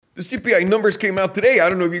The CPI numbers came out today. I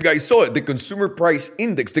don't know if you guys saw it. The Consumer Price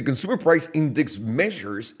Index. The Consumer Price Index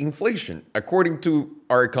measures inflation, according to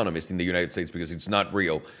our economists in the United States, because it's not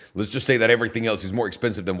real. Let's just say that everything else is more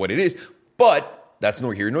expensive than what it is. But that's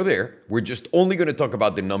nor here nor there. We're just only going to talk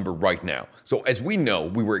about the number right now. So as we know,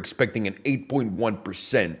 we were expecting an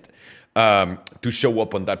 8.1% to show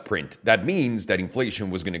up on that print. That means that inflation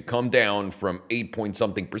was going to come down from 8 point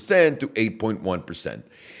something percent to 8.1%.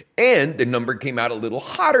 And the number came out a little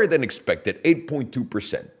hotter than expected,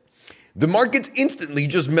 8.2%. The markets instantly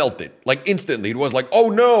just melted. Like instantly. It was like, oh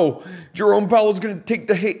no, Jerome Powell's going to take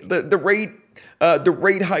the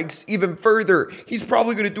rate hikes even further. He's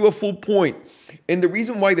probably going to do a full point. And the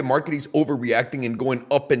reason why the market is overreacting and going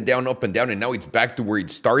up and down, and now it's back to where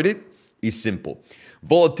it started is simple.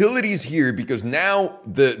 Volatility is here because now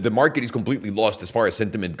the market is completely lost as far as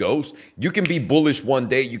sentiment goes. You can be bullish one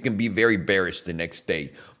day, you can be very bearish the next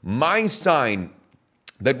day. My sign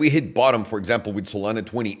that we hit bottom, for example, with Solana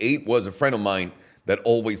 28 was a friend of mine that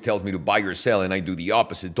always tells me to buy or sell, and I do the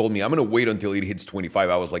opposite. Told me I'm going to wait until it hits 25.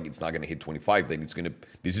 I was like, it's not going to hit 25. Then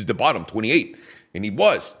this is the bottom, 28. And it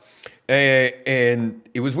was. And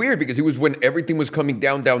it was weird because it was when everything was coming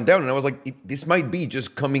down. And I was like, this might be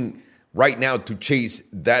just coming right now to chase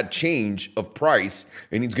that change of price,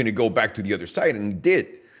 and it's going to go back to the other side, and it did.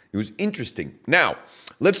 It was interesting. Now,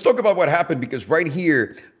 let's talk about what happened, because right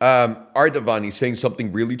here, Ardavan is saying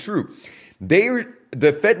something really true.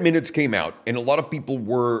 The Fed minutes came out, and a lot of people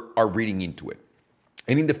are reading into it.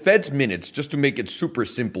 And in the Fed's minutes, just to make it super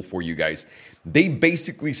simple for you guys, they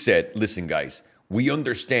basically said, listen, guys, we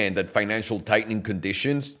understand that financial tightening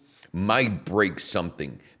conditions might break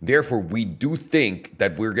something. Therefore, we do think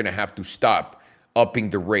that we're going to have to stop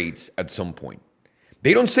upping the rates at some point.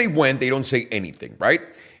 They don't say when, they don't say anything, right?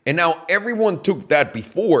 And now everyone took that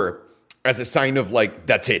before as a sign of like,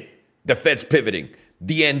 that's it. The Fed's pivoting,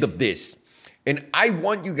 the end of this. And I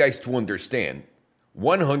want you guys to understand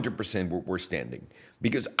 100% where we're standing,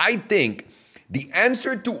 because I think the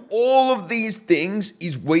answer to all of these things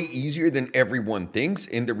is way easier than everyone thinks.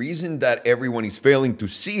 And the reason that everyone is failing to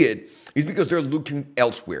see it is because they're looking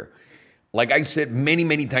elsewhere. Like I said many,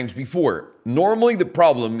 many times before, normally the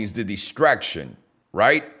problem is the distraction,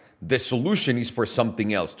 right? The solution is for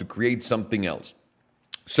something else, to create something else.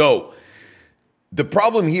 So the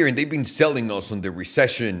problem here, and they've been selling us on the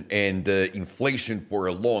recession and the inflation for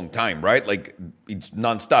a long time, right? Like it's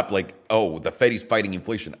nonstop. Like, oh, the Fed is fighting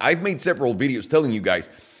inflation. I've made several videos telling you guys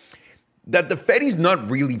that the Fed is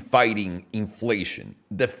not really fighting inflation.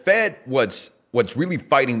 The Fed, what's really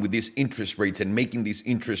fighting with these interest rates and making these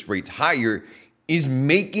interest rates higher is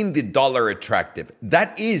making the dollar attractive.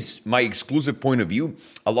 That is my exclusive point of view.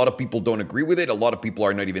 A lot of people don't agree with it. A lot of people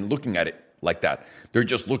are not even looking at it like that. They're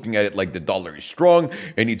just looking at it like the dollar is strong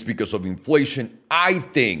and it's because of inflation. I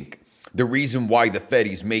think the reason why the Fed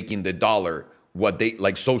is making the dollar what they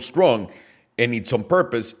like so strong, and it's on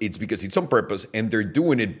purpose, it's because it's on purpose, and they're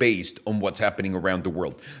doing it based on what's happening around the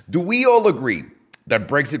world. Do we all agree that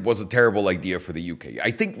Brexit was a terrible idea for the UK? I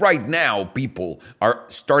think right now people are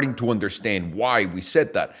starting to understand why we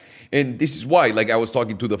said that. And this is why, like I was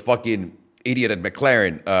talking to the fucking idiot at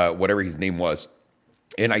McLaren, whatever his name was,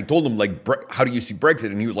 and I told him, like, how do you see Brexit?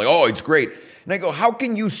 And he was like, oh, it's great. And I go, how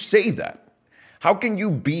can you say that? How can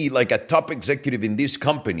you be like a top executive in this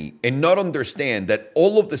company and not understand that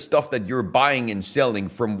all of the stuff that you're buying and selling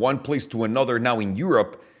from one place to another now in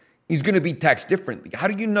Europe is going to be taxed differently? How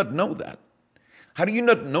do you not know that? How do you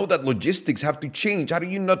not know that logistics have to change? How do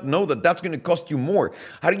you not know that that's going to cost you more?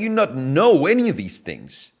 How do you not know any of these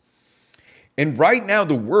things? And right now,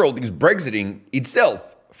 the world is Brexiting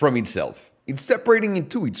itself from itself. It's separating in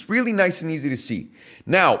two. It's really nice and easy to see.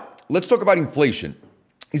 Now, let's talk about inflation.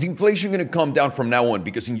 Is inflation going to come down from now on?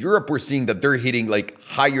 Because in Europe, we're seeing that they're hitting like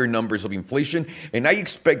higher numbers of inflation. And I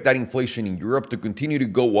expect that inflation in Europe to continue to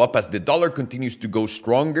go up as the dollar continues to go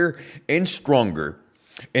stronger and stronger.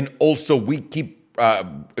 And also we keep,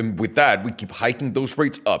 and with that, we keep hiking those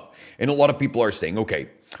rates up. And a lot of people are saying, okay,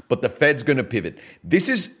 but the Fed's going to pivot. This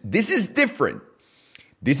is different.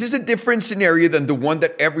 This is a different scenario than the one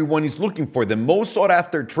that everyone is looking for. The most sought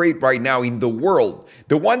after trade right now in the world,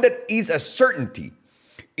 the one that is a certainty,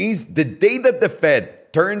 is the day that the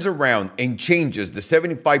Fed turns around and changes the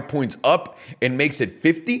 75 points up and makes it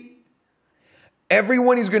 50.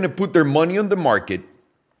 Everyone is going to put their money on the market,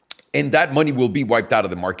 and that money will be wiped out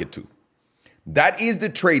of the market too. That is the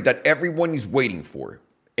trade that everyone is waiting for.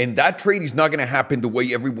 And that trade is not going to happen the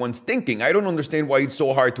way everyone's thinking. I don't understand why it's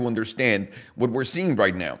so hard to understand what we're seeing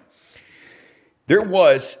right now. There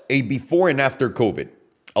was a before and after COVID.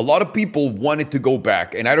 A lot of people wanted to go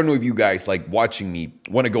back, and I don't know if you guys, like watching me,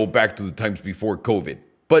 want to go back to the times before COVID.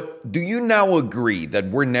 But do you now agree that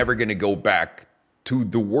we're never going to go back to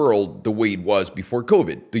the world the way it was before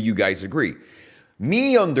COVID? Do you guys agree?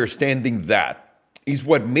 Me understanding that is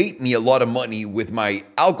what made me a lot of money with my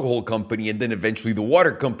alcohol company and then eventually the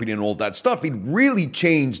water company and all that stuff. It really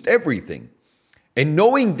changed everything. And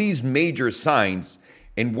knowing these major signs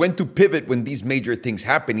and when to pivot when these major things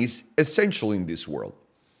happen is essential in this world,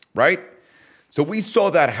 right? So we saw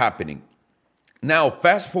that happening. Now,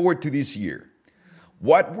 fast forward to this year.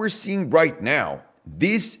 What we're seeing right now,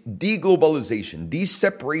 this deglobalization, this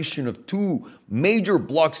separation of two major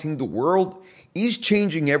blocks in the world is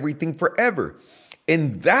changing everything forever.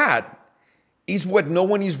 And that is what no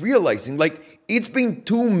one is realizing. Like, it's been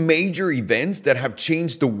two major events that have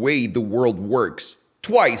changed the way the world works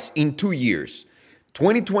twice in 2 years.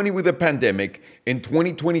 2020 with the pandemic and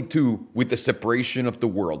 2022 with the separation of the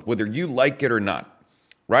world, whether you like it or not,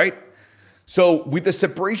 right? So with the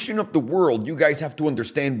separation of the world, you guys have to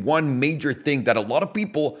understand one major thing that a lot of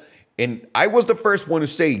people, and I was the first one to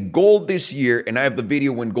say gold this year, and I have the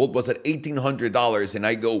video when gold was at $1,800, and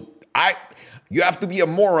I go, you have to be a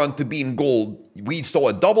moron to be in gold. We saw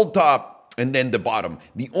a double top and then the bottom.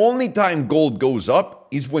 The only time gold goes up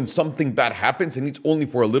is when something bad happens, and it's only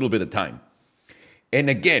for a little bit of time. And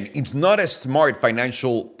again, it's not a smart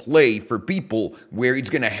financial play for people where it's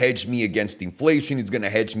going to hedge me against inflation. It's going to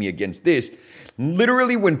hedge me against this.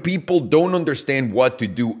 Literally, when people don't understand what to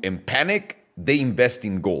do and panic, they invest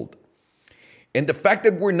in gold. And the fact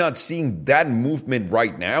that we're not seeing that movement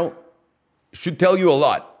right now should tell you a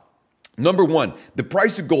lot. Number one, the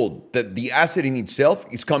price of gold, the asset in itself,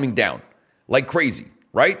 is coming down like crazy,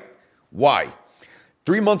 right? Why?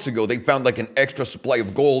 3 months ago, they found like an extra supply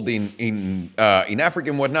of gold in Africa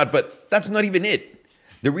and whatnot, but that's not even it.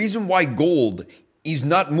 The reason why gold is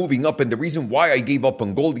not moving up and the reason why I gave up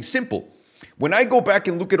on gold is simple. When I go back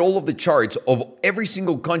and look at all of the charts of every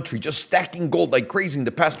single country just stacking gold like crazy in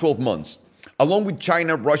the past 12 months, along with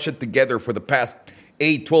China, Russia together for the past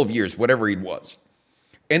 8, 12 years, whatever it was,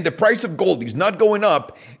 and the price of gold is not going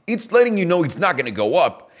up, it's letting you know it's not going to go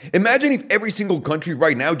up. Imagine if every single country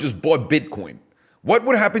right now just bought Bitcoin. What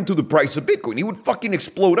would happen to the price of Bitcoin? It would fucking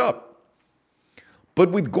explode up.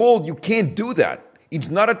 But with gold, you can't do that. It's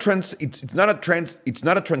not a transparent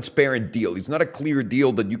deal. It's not a clear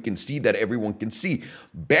deal that you can see, that everyone can see.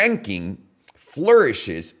 Banking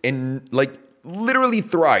flourishes and like literally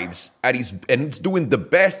thrives and it's doing the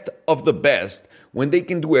best of the best when they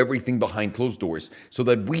can do everything behind closed doors so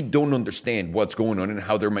that we don't understand what's going on and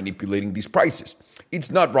how they're manipulating these prices.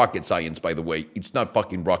 It's not rocket science, by the way. It's not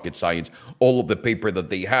fucking rocket science. All of the paper that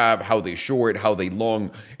they have, how they short, how they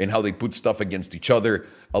long, and how they put stuff against each other,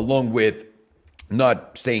 along with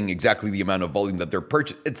not saying exactly the amount of volume that they're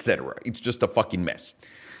purchasing, etc. It's just a fucking mess.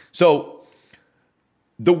 So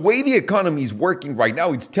the way the economy is working right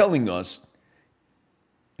now, it's telling us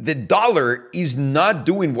the dollar is not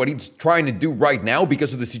doing what it's trying to do right now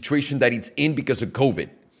because of the situation that it's in because of COVID.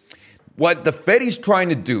 What the Fed is trying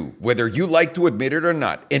to do, whether you like to admit it or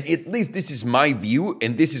not, and at least this is my view,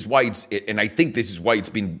 and this is why I think this is why it's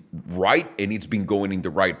been right and it's been going in the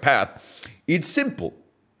right path. It's simple.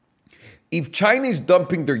 If China is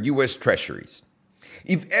dumping their US treasuries,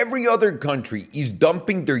 if every other country is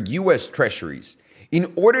dumping their US treasuries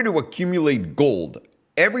in order to accumulate gold,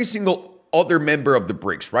 every single other member of the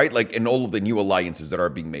BRICS, right? Like in all of the new alliances that are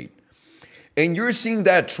being made. And you're seeing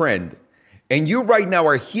that trend. And you right now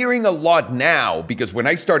are hearing a lot now, because when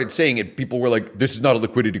I started saying it, people were like, this is not a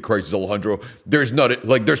liquidity crisis, Alejandro. There's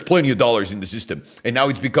plenty of dollars in the system. And now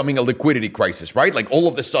it's becoming a liquidity crisis, right? Like all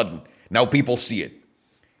of a sudden, now people see it.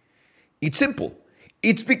 It's simple.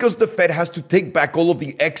 It's because the Fed has to take back all of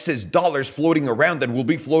the excess dollars floating around that will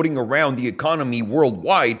be floating around the economy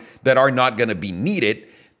worldwide that are not going to be needed,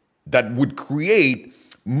 that would create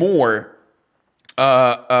more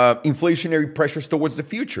inflationary pressures towards the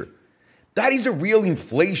future. That is the real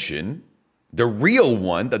inflation, the real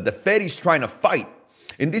one that the Fed is trying to fight.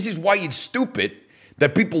 And this is why it's stupid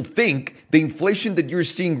that people think the inflation that you're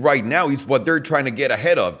seeing right now is what they're trying to get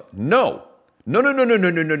ahead of. No.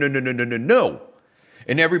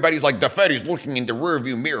 And everybody's like, the Fed is looking in the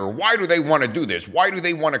rearview mirror. Why do they want to do this? Why do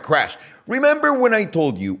they want to crash? Remember when I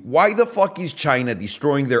told you, why the fuck is China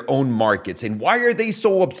destroying their own markets? And why are they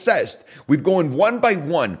so obsessed with going one by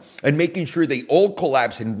one and making sure they all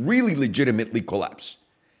collapse and really legitimately collapse?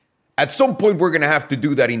 At some point, we're going to have to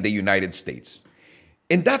do that in the United States.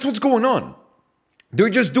 And that's what's going on. They're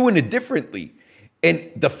just doing it differently.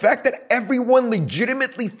 And the fact that everyone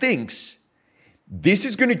legitimately thinks this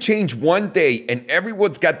is going to change one day and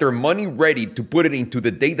everyone's got their money ready to put it into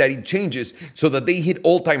the day that it changes so that they hit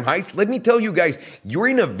all-time highs. Let me tell you guys, you're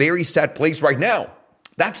in a very sad place right now.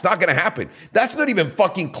 That's not going to happen. That's not even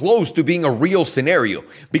fucking close to being a real scenario.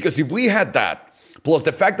 Because if we had that, plus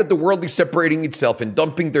the fact that the world is separating itself and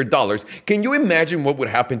dumping their dollars, can you imagine what would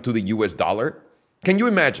happen to the US dollar? Can you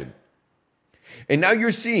imagine? And now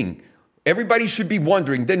you're seeing, everybody should be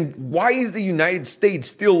wondering, then why is the United States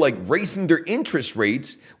still like raising their interest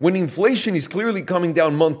rates when inflation is clearly coming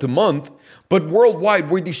down month to month, but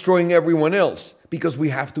worldwide we're destroying everyone else? Because we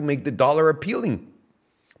have to make the dollar appealing.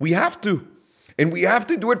 We have to. And we have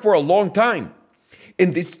to do it for a long time.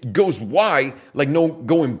 And this goes why, like, no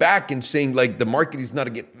going back and saying like the market is not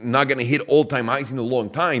going to hit all-time highs in a long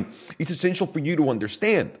time. It's essential for you to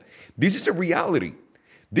understand. This is a reality.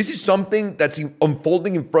 This is something that's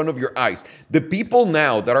unfolding in front of your eyes. The people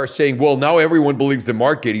now that are saying, well, now everyone believes the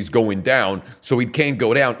market is going down, so it can't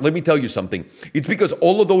go down. Let me tell you something. It's because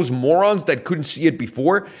all of those morons that couldn't see it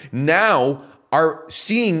before now are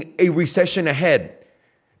seeing a recession ahead.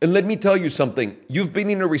 And let me tell you something. You've been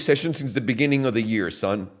in a recession since the beginning of the year,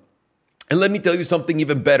 son. And let me tell you something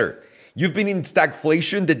even better. You've been in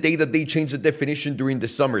stagflation the day that they changed the definition during the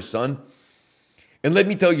summer, son. And let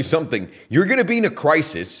me tell you something. You're going to be in a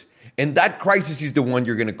crisis, and that crisis is the one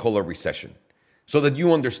you're going to call a recession. So that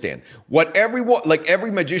you understand. What everyone, like every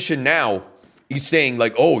magician now is saying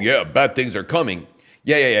like, oh yeah, bad things are coming.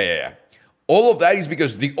 Yeah. All of that is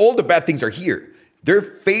because all the bad things are here. They're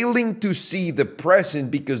failing to see the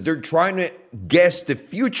present because they're trying to guess the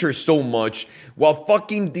future so much while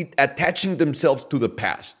fucking attaching themselves to the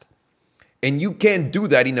past. And you can't do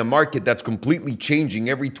that in a market that's completely changing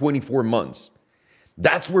every 24 months.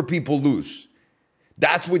 That's where people lose.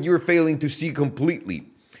 That's what you're failing to see completely.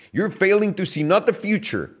 You're failing to see not the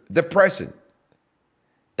future, the present.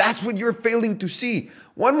 That's what you're failing to see.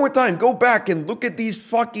 One more time, go back and look at these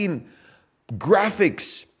fucking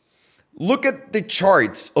graphics. Look at the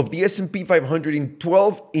charts of the S&P 500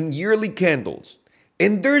 in yearly candles.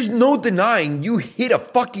 And there's no denying you hit a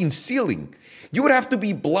fucking ceiling. You would have to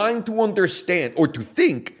be blind to understand or to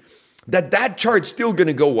think that chart's still going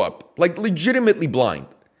to go up. Like legitimately blind.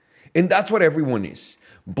 And that's what everyone is.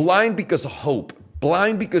 Blind because of hope.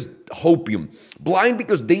 Blind because hopium. Blind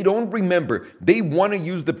because they don't remember. They want to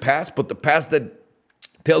use the past, but the past that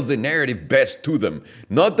tells the narrative best to them.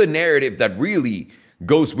 Not the narrative that really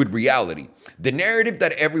goes with reality. The narrative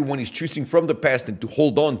that everyone is choosing from the past and to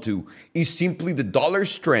hold on to is simply the dollar's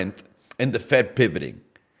strength and the Fed pivoting.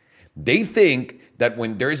 They think that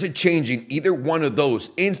when there's a change in either one of those,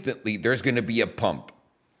 instantly there's going to be a pump.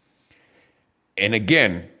 And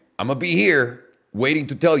again, I'm going to be here waiting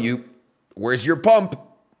to tell you, where's your pump?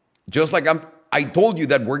 Just like I told you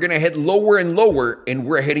that we're going to head lower and lower, and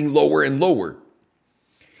we're heading lower and lower.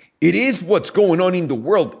 It is what's going on in the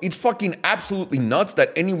world. It's fucking absolutely nuts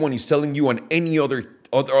that anyone is telling you on any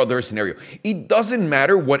other scenario. It doesn't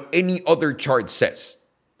matter what any other chart says,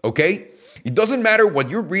 okay? It doesn't matter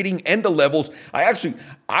what you're reading and the levels.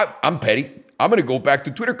 I'm petty. I'm going to go back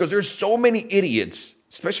to Twitter because there's so many idiots,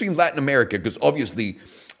 especially in Latin America, because obviously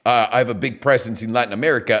I have a big presence in Latin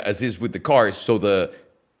America, as is with the cars. So the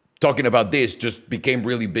talking about this just became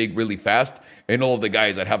really big, really fast. And all of the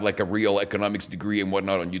guys that have like a real economics degree and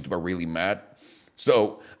whatnot on YouTube are really mad.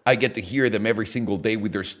 So I get to hear them every single day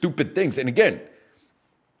with their stupid things. And again,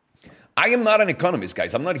 I am not an economist,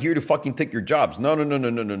 guys. I'm not here to fucking take your jobs. No.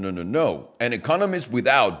 An economist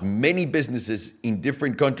without many businesses in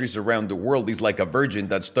different countries around the world is like a virgin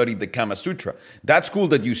that studied the Kama Sutra. That's cool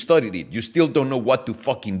that you studied it. You still don't know what to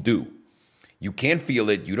fucking do. You can't feel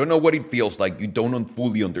it. You don't know what it feels like. You don't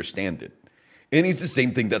fully understand it. And it's the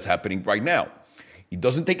same thing that's happening right now. It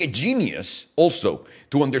doesn't take a genius also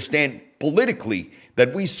to understand politically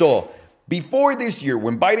that we saw before this year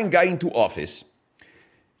when Biden got into office.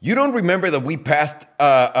 You don't remember that we passed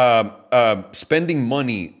spending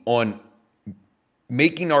money on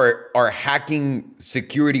making our hacking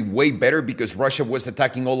security way better because Russia was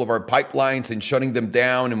attacking all of our pipelines and shutting them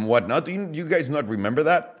down and whatnot. Do you guys not remember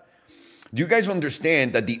that? Do you guys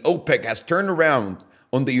understand that the OPEC has turned around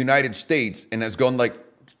on the United States and has gone like,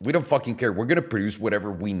 we don't fucking care. We're going to produce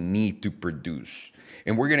whatever we need to produce.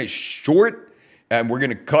 And we're going to short and we're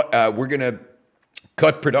going to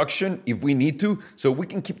cut production if we need to so we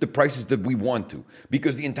can keep the prices that we want to.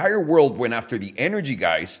 Because the entire world went after the energy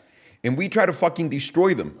guys and we try to fucking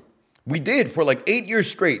destroy them. We did for like 8 years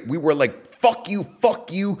straight. We were like, fuck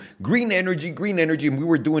you, green energy, and we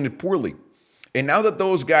were doing it poorly. And now that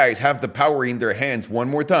those guys have the power in their hands one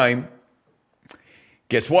more time,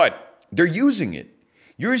 guess what? They're using it.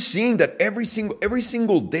 You're seeing that every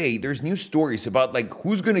single day there's new stories about like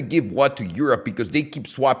who's going to give what to Europe because they keep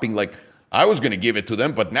swapping like I was going to give it to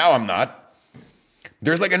them, but now I'm not.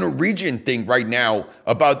 There's like a Norwegian thing right now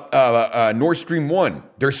about Nord Stream 1.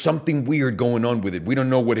 There's something weird going on with it. We don't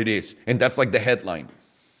know what it is. And that's like the headline.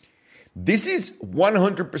 This is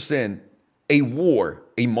 100% a war,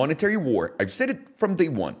 a monetary war. I've said it from day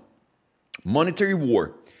one. Monetary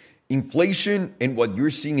war. Inflation and what you're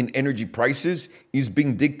seeing in energy prices is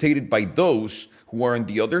being dictated by those who are on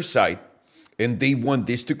the other side, and they want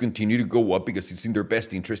this to continue to go up because it's in their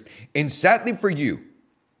best interest. And sadly for you,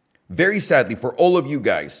 very sadly for all of you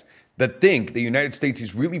guys that think the United States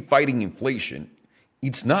is really fighting inflation,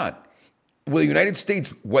 it's not. Well, the United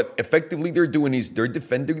States, what effectively they're doing is they're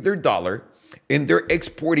defending their dollar and they're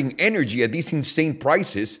exporting energy at these insane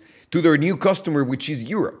prices to their new customer, which is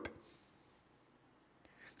Europe.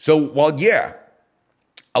 So while, yeah,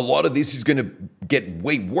 a lot of this is going to get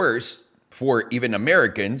way worse for even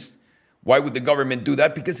Americans, why would the government do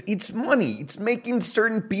that? Because it's money. It's making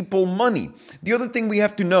certain people money. The other thing we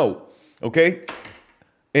have to know, okay,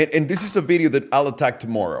 and this is a video that I'll attack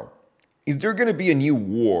tomorrow. Is there going to be a new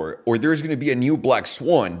war or there's going to be a new black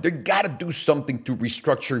swan? They got to do something to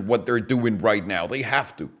restructure what they're doing right now. They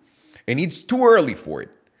have to. And it's too early for it.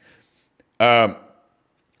 And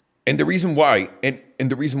the reason why, and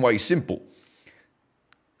the reason why is simple.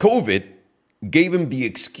 COVID gave him the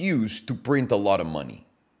excuse to print a lot of money,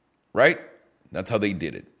 right? That's how they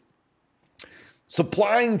did it.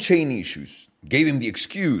 Supply chain issues gave him the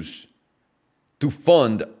excuse to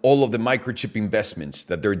fund all of the microchip investments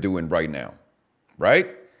that they're doing right now, right?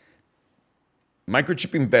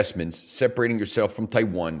 Microchip investments, separating yourself from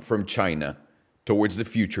Taiwan, from China, towards the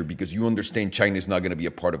future, because you understand China is not going to be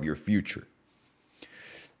a part of your future.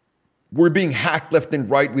 We're being hacked left and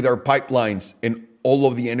right with our pipelines and all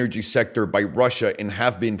of the energy sector by Russia and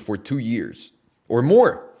have been for 2 years or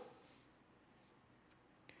more.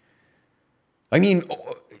 I mean,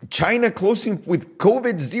 China closing with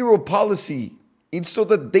COVID zero policy, it's so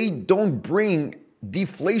that they don't bring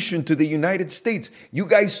deflation to the United States. You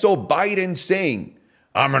guys saw Biden saying,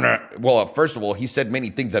 first of all, he said many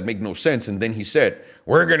things that make no sense. And then he said,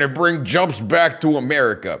 we're going to bring jobs back to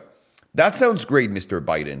America. That sounds great, Mr.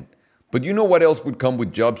 Biden. But you know what else would come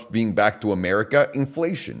with jobs being back to America?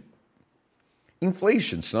 Inflation.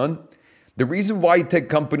 Inflation, son. The reason why tech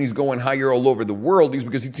companies go and hire all over the world is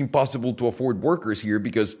because it's impossible to afford workers here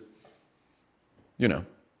because,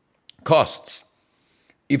 costs.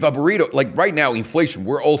 If a burrito, like right now, inflation,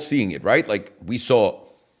 we're all seeing it, right? Like we saw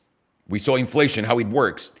inflation, how it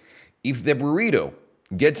works. If the burrito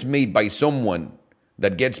gets made by someone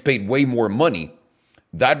that gets paid way more money,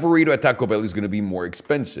 that burrito at Taco Bell is going to be more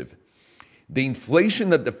expensive. The inflation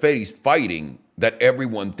that the Fed is fighting, that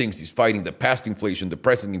everyone thinks is fighting, the past inflation, the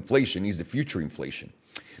present inflation, is the future inflation.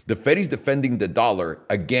 The Fed is defending the dollar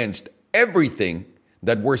against everything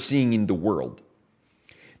that we're seeing in the world.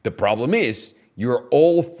 The problem is, you're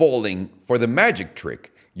all falling for the magic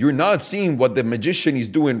trick. You're not seeing what the magician is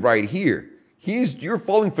doing right here. You're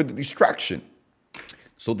falling for the distraction.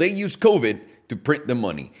 So they use COVID to print the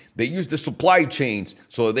money. They use the supply chains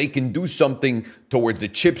so they can do something towards the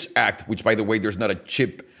CHIPS Act, which, by the way, there's not a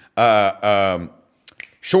chip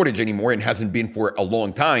shortage anymore and hasn't been for a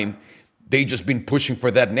long time. They just been pushing for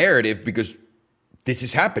that narrative because this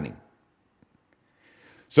is happening.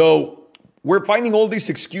 So we're finding all these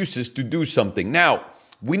excuses to do something. Now,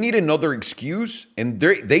 we need another excuse, and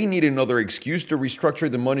they need another excuse to restructure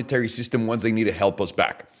the monetary system once they need to help us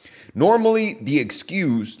back. Normally, the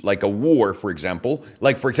excuse, like a war, for example,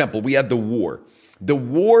 we had the war. The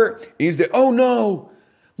war is oh no,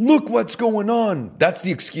 look what's going on. That's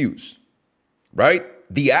the excuse, right?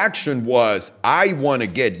 The action was, I want to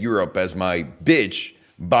get Europe as my bitch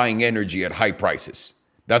buying energy at high prices.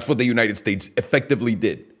 That's what the United States effectively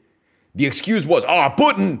did. The excuse was,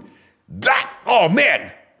 Putin,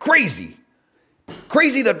 crazy.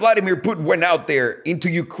 Crazy that Vladimir Putin went out there into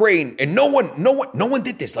Ukraine and no one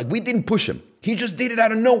did this. Like, we didn't push him. He just did it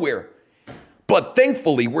out of nowhere. But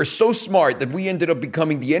thankfully, we're so smart that we ended up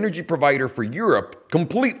becoming the energy provider for Europe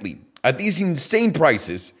completely at these insane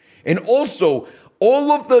prices. And also,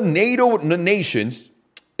 all of the NATO nations,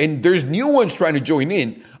 and there's new ones trying to join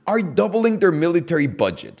in, are doubling their military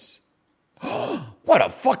budgets. What a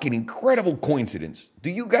fucking incredible coincidence. Do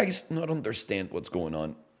you guys not understand what's going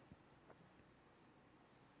on?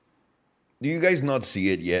 Do you guys not see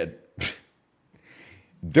it yet?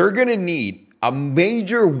 They're going to need a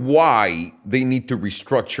major why they need to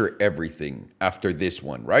restructure everything after this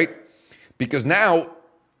one, right? Because now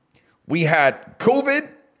we had COVID,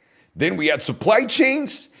 then we had supply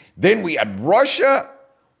chains, then we had Russia.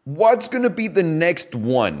 What's going to be the next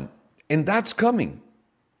one? And that's coming.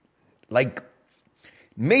 Like,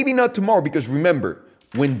 maybe not tomorrow, because remember,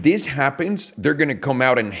 when this happens, they're going to come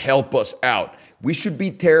out and help us out. We should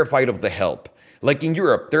be terrified of the help. Like in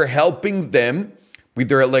Europe, they're helping them with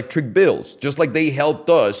their electric bills, just like they helped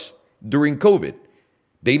us during COVID.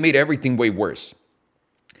 They made everything way worse.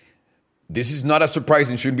 This is not a surprise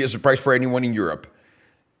and shouldn't be a surprise for anyone in Europe.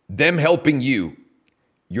 Them helping you,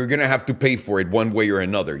 you're going to have to pay for it one way or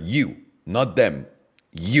another. You, not them.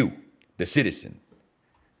 You, the citizen.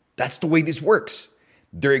 That's the way this works.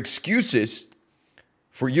 Their excuses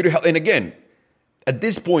for you to help. And again, at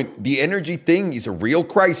this point, the energy thing is a real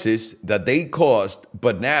crisis that they caused,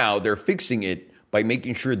 but now they're fixing it by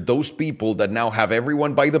making sure those people that now have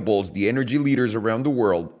everyone by the balls, the energy leaders around the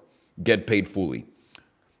world, get paid fully.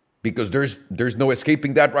 Because there's no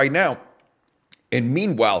escaping that right now. And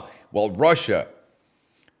meanwhile, while Russia,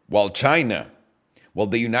 while China, while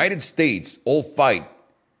the United States all fight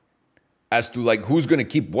as to like who's going to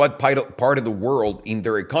keep what part of the world in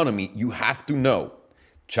their economy, you have to know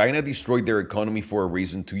China destroyed their economy for a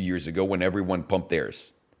reason 2 years ago when everyone pumped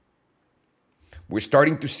theirs. We're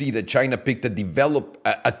starting to see that China picked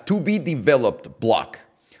a to-be-developed block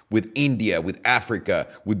with India, with Africa,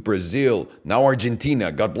 with Brazil, now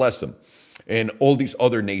Argentina, God bless them, and all these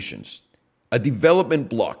other nations. A development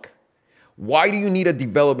block. Why do you need a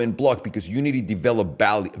development block? Because you need to develop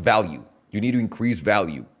value. You need to increase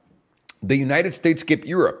value. The United States skipped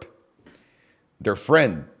Europe, their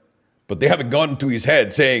friend, but they haven't gone to his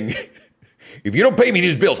head saying, if you don't pay me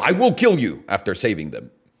these bills, I will kill you after saving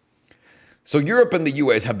them. So Europe and the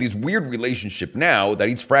US have this weird relationship now that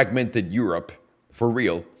it's fragmented Europe for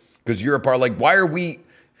real. Because Europe are like, why are we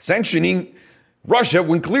sanctioning Russia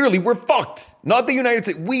when clearly we're fucked? Not the United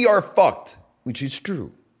States. We are fucked, which is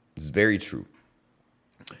true. It's very true.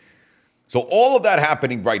 So all of that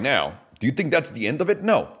happening right now, do you think that's the end of it?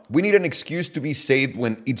 No. We need an excuse to be saved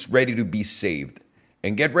when it's ready to be saved.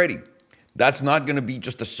 And get ready. That's not going to be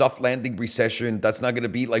just a soft landing recession. That's not going to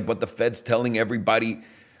be like what the Fed's telling everybody.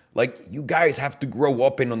 Like, you guys have to grow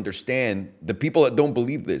up and understand the people that don't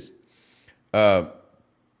believe this. Thank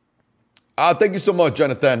you so much,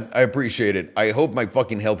 Jonathan. I appreciate it. I hope my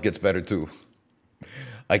fucking health gets better too.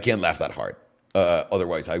 I can't laugh that hard.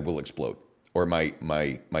 Otherwise, I will explode, or my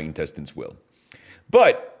intestines will.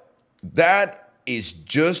 But that is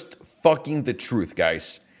just fucking the truth,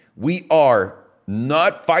 guys. We are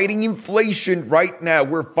not fighting inflation right now.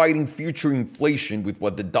 We're fighting future inflation with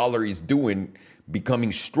what the dollar is doing,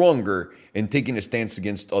 becoming stronger and taking a stance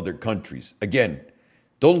against other countries. Again,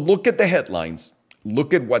 don't look at the headlines.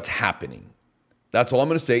 Look at what's happening. That's all I'm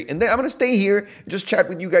going to say. And then I'm going to stay here and just chat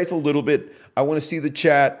with you guys a little bit. I want to see the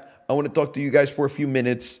chat. I want to talk to you guys for a few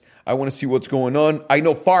minutes. I want to see what's going on. I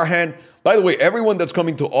know Farhan. By the way, everyone that's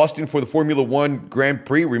coming to Austin for the Formula One Grand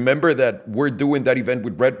Prix, remember that we're doing that event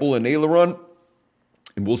with Red Bull and Aileron,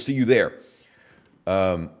 and we'll see you there.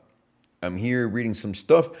 I'm here reading some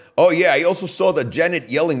stuff. Oh, yeah, I also saw that Janet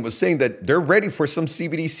Yellen was saying that they're ready for some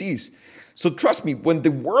CBDCs. So trust me, when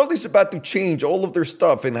the world is about to change all of their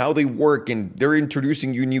stuff and how they work, and they're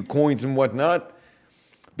introducing you new coins and whatnot,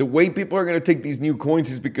 the way people are going to take these new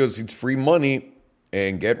coins is because it's free money,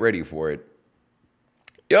 and get ready for it.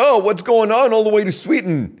 Yo, what's going on all the way to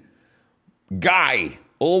Sweden? Guy,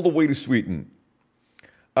 all the way to Sweden.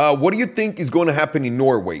 What do you think is going to happen in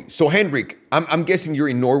Norway? So, Henrik, I'm guessing you're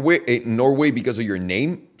in Norway because of your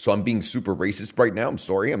name. So I'm being super racist right now. I'm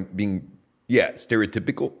sorry. I'm being,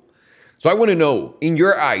 stereotypical. So I want to know, in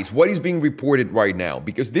your eyes, what is being reported right now?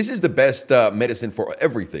 Because this is the best medicine for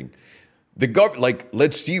everything.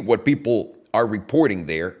 Let's see what people are reporting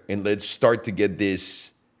there, and let's start to get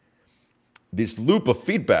this loop of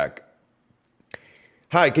feedback.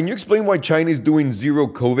 Hi, can you explain why China is doing zero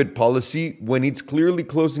COVID policy when it's clearly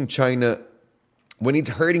closing China, when it's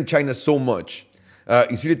hurting China so much?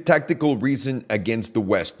 Is it a tactical reason against the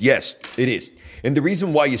West? Yes, it is. And the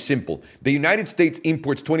reason why is simple. The United States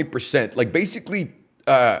imports 20%, like basically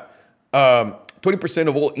 20%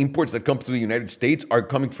 of all imports that come to the United States are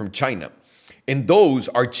coming from China. And those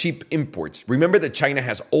are cheap imports. Remember that China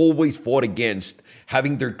has always fought against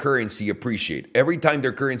having their currency appreciate. Every time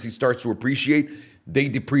their currency starts to appreciate, they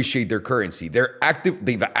depreciate their currency. They've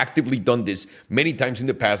actively done this many times in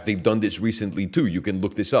the past. They've done this recently too. You can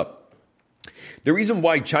look this up. The reason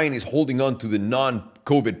why China is holding on to the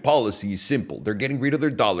non-COVID policy is simple. They're getting rid of their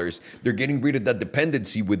dollars. They're getting rid of that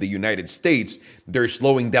dependency with the United States. They're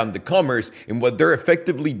slowing down the commerce. And what they're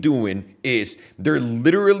effectively doing is they're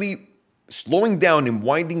literally slowing down and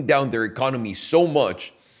winding down their economy so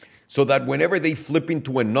much so that whenever they flip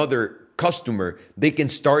into another customer, they can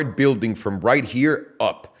start building from right here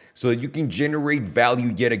up so that you can generate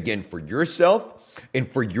value yet again for yourself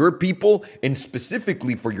and for your people, and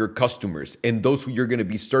specifically for your customers and those who you're going to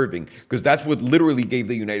be serving, because that's what literally gave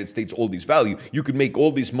the United States all this value. You could make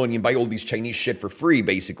all this money and buy all this Chinese shit for free,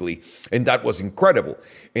 basically, and that was incredible.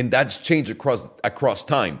 And that's changed across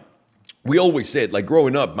time. We always said, like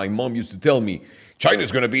growing up, my mom used to tell me,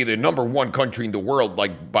 China's going to be the number one country in the world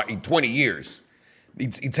like by 20 years.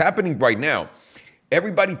 It's happening right now.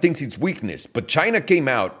 Everybody thinks it's weakness, but China came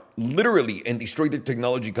out literally and destroyed their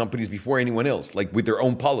technology companies before anyone else, like with their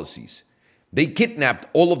own policies. They kidnapped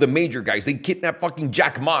all of the major guys. They kidnapped fucking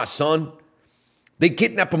Jack Ma, son. They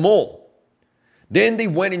kidnapped them all. Then they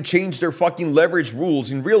went and changed their fucking leverage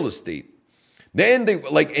rules in real estate. Then they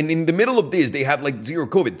and in the middle of this, they have like zero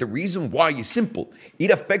COVID. The reason why is simple. It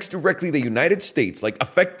affects directly the United States, directly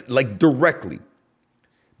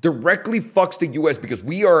fucks the US because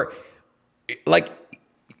we are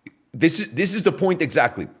this is the point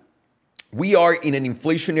exactly. We are in an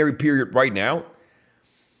inflationary period right now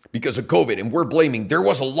because of COVID, and we're blaming there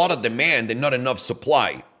was a lot of demand and not enough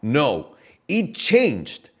supply. No, it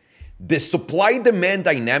changed. The supply-demand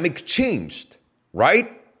dynamic changed, right?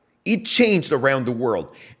 It changed around the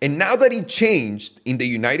world. And now that it changed in the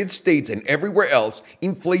United States and everywhere else,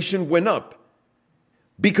 inflation went up.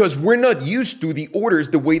 Because we're not used to the orders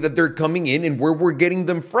the way that they're coming in and where we're getting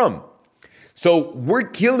them from. So we're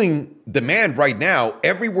killing demand right now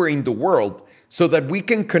everywhere in the world so that we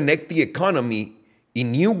can connect the economy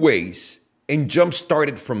in new ways and jumpstart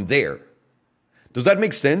it from there. Does that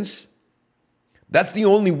make sense? That's the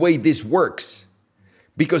only way this works.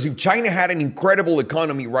 Because if China had an incredible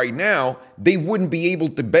economy right now, they wouldn't be able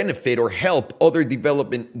to benefit or help other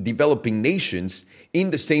developing nations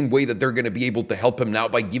in the same way that they're going to be able to help them now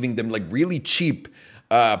by giving them like really cheap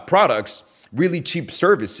products, really cheap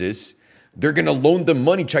services. They're going to loan them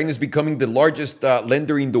money. China's becoming the largest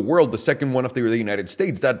lender in the world, the second one after the United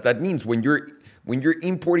States. That means when you're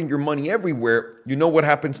importing your money everywhere, you know what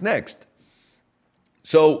happens next.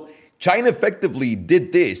 So China effectively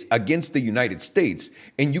did this against the United States,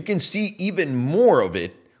 and you can see even more of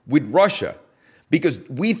it with Russia, because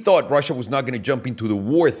we thought Russia was not going to jump into the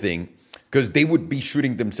war thing because they would be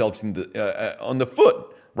shooting themselves in the on the foot,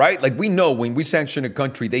 right? Like we know when we sanction a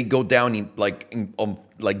country, they go down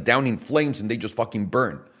down in flames and they just fucking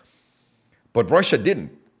burn. But Russia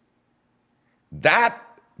didn't. That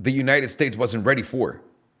the United States wasn't ready for.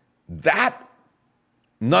 That,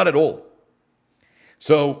 not at all.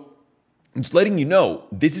 So it's letting you know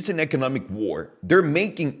this is an economic war. They're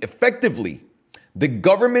making effectively the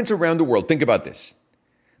governments around the world. Think about this.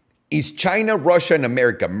 Is China, Russia, and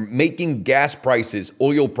America making gas prices,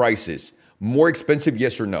 oil prices more expensive?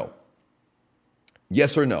 Yes or no?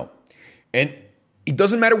 Yes or no? And it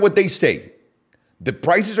doesn't matter what they say. The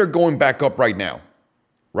prices are going back up right now,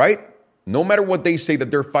 right? No matter what they say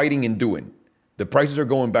that they're fighting and doing, the prices are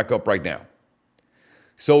going back up right now.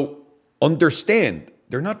 So understand,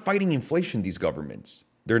 they're not fighting inflation, these governments.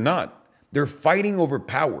 They're not. They're fighting over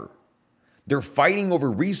power. They're fighting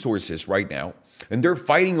over resources right now. And they're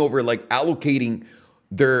fighting over like allocating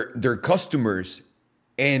their customers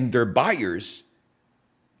and their buyers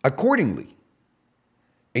accordingly.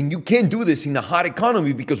 And you can't do this in a hot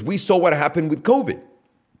economy because we saw what happened with COVID.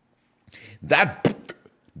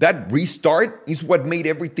 That restart is what made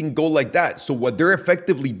everything go like that. So what they're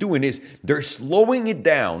effectively doing is they're slowing it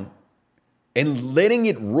down and letting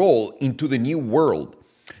it roll into the new world.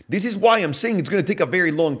 This is why I'm saying it's going to take a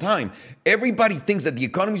very long time. Everybody thinks that the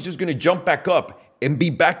economy is just going to jump back up and be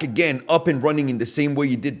back again up and running in the same way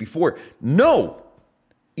you did before. No,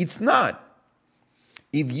 it's not.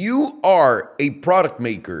 If you are a product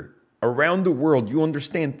maker around the world, you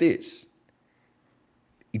understand this.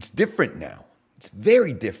 It's different now. It's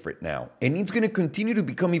very different now. And it's going to continue to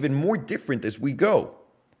become even more different as we go.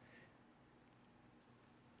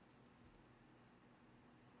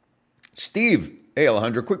 Steve, hey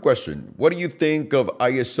Alejandro, quick question. What do you think of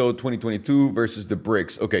ISO 2022 versus the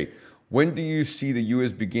BRICS? Okay, when do you see the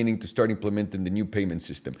US beginning to start implementing the new payment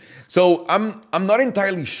system? So I'm not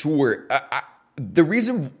entirely sure. The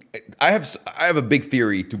reason I have a big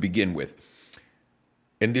theory to begin with.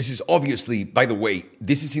 And this is obviously, by the way,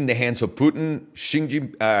 this is in the hands of Putin,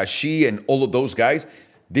 Xi, and all of those guys.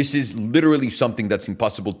 This is literally something that's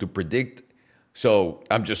impossible to predict. So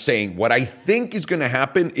I'm just saying what I think is going to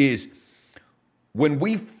happen is when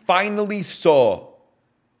we finally saw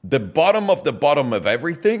the bottom of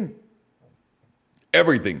everything,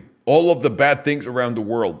 all of the bad things around the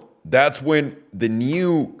world, that's when the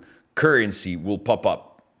new currency will pop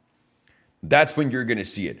up. That's when you're going to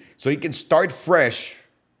see it. So you can start fresh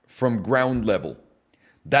from ground level.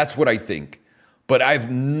 That's what I think. But I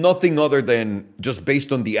have nothing other than just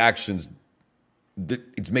based on the actions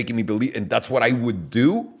it's making me believe, and that's what I would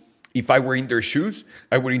do if I were in their shoes.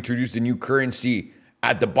 I would introduce the new currency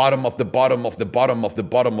at the bottom of the bottom of the bottom of the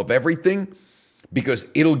bottom of everything, because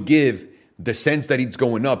it'll give the sense that it's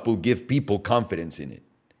going up, will give people confidence in it.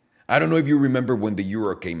 I don't know if you remember when the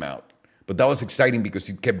euro came out, but that was exciting because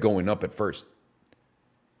it kept going up at first.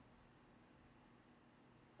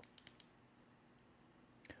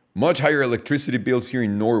 Much higher electricity bills here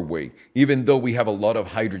in Norway, even though we have a lot of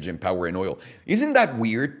hydrogen power and oil. Isn't that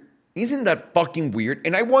weird? Isn't that fucking weird?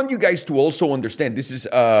 And I want you guys to also understand, this is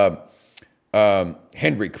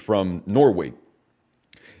Henrik from Norway.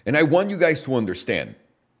 And I want you guys to understand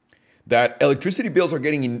that electricity bills are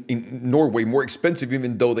getting in Norway more expensive,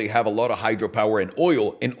 even though they have a lot of hydropower and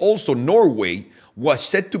oil. And also Norway was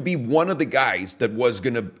said to be one of the guys that was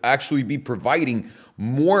going to actually be providing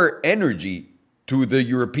more energy to the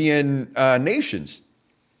European nations.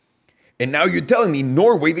 And now you're telling me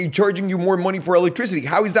Norway, they're charging you more money for electricity.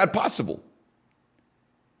 How is that possible?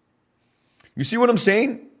 You see what I'm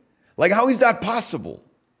saying? Like, how is that possible?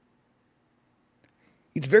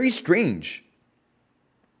 It's very strange.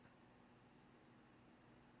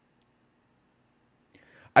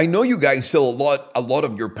 I know you guys sell a lot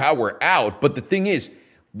of your power out, but the thing is,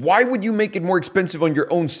 why would you make it more expensive on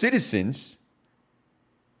your own citizens?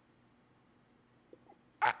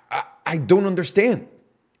 I don't understand.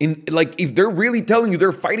 If they're really telling you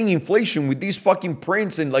they're fighting inflation with these fucking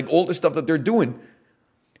prints and like all the stuff that they're doing,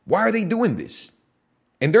 why are they doing this?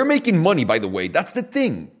 And they're making money, by the way. That's the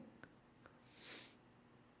thing.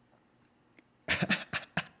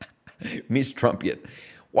 Miss Trump yet.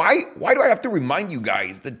 Why do I have to remind you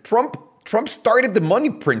guys that Trump started the money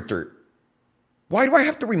printer? Why do I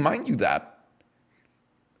have to remind you that?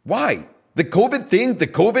 Why? The COVID thing,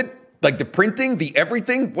 like the printing, the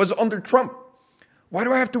everything was under Trump. Why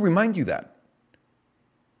do I have to remind you that?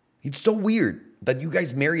 It's so weird that you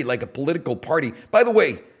guys marry like a political party. By the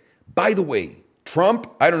way, Trump,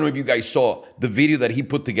 I don't know if you guys saw the video that he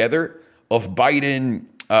put together of Biden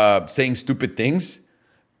saying stupid things.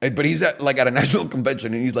 But he's at a national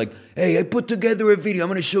convention and he's like, hey, I put together a video. I'm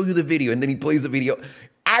going to show you the video. And then he plays the video.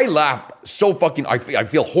 I laughed so fucking, I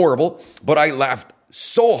feel horrible, but I laughed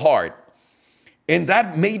so hard. And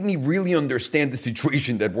that made me really understand the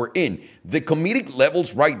situation that we're in. The comedic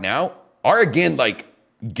levels right now are again like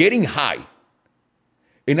getting high.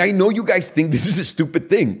 And I know you guys think this is a stupid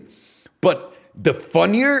thing, but the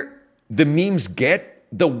funnier the memes get,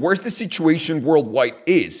 the worse the situation worldwide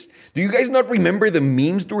is. Do you guys not remember the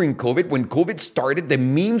memes during COVID? When COVID started, the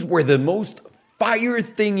memes were the most fire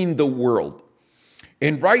thing in the world.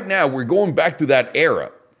 And right now, we're going back to that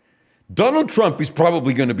era. Donald Trump is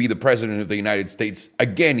probably going to be the president of the United States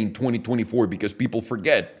again in 2024 because people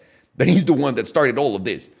forget that he's the one that started all of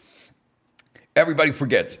this. Everybody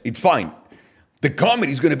forgets. It's fine. The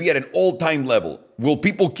comedy is going to be at an all-time level. Will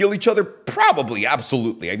people kill each other? Probably,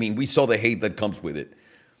 absolutely. I mean, we saw the hate that comes with it.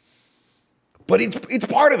 But it's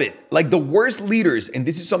part of it. Like the worst leaders, and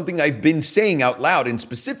this is something I've been saying out loud, and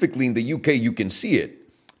specifically in the UK, you can see it.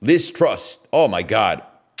 Liz Truss. Oh my God.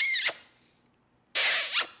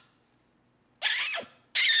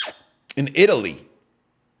 In Italy.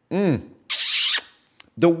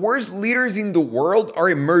 The worst leaders in the world are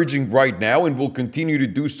emerging right now and will continue to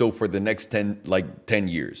do so for the next 10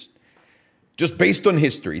 years. Just based on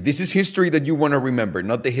history. This is history that you want to remember,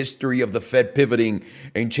 not the history of the Fed pivoting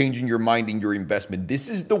and changing your mind in your investment. This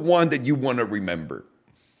is the one that you want to remember,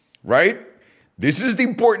 right? This is the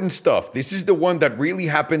important stuff. This is the one that really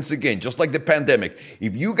happens again, just like the pandemic.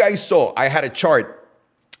 If you guys saw, I had a chart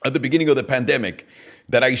at the beginning of the pandemic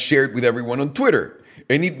that I shared with everyone on Twitter,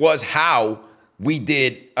 and it was how we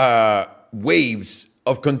did waves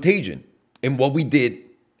of contagion and what we did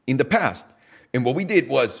in the past. And what we did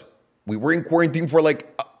was we were in quarantine for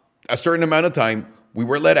like a certain amount of time. We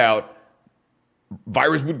were let out.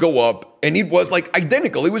 Virus would go up. And it was like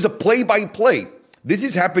identical. It was a play-by-play. This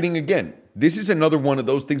is happening again. This is another one of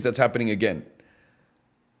those things that's happening again.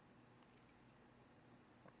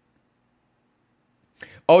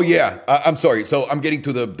 Oh, yeah. I'm sorry. So I'm getting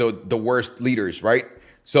to the worst leaders, right?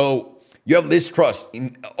 So you have Liz Truss,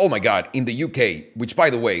 oh my God, in the UK, which, by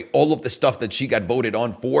the way, all of the stuff that she got voted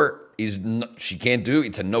on for she can't do.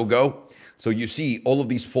 It's a no-go. So you see all of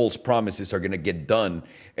these false promises are going to get done.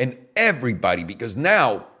 And everybody, because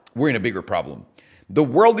now we're in a bigger problem. The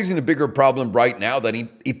world is in a bigger problem right now than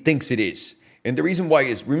it thinks it is. And the reason why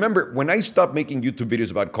is, remember, when I stopped making YouTube videos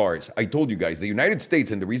about cars, I told you guys, the United States,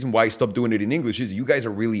 and the reason why I stopped doing it in English is you guys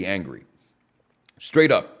are really angry.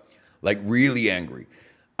 Straight up, like really angry.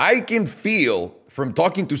 I can feel from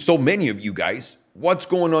talking to so many of you guys what's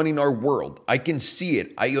going on in our world. I can see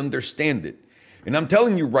it. I understand it. And I'm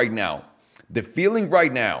telling you right now, the feeling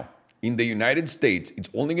right now in the United States, it's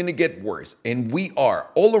only going to get worse. And we are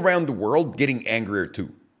all around the world getting angrier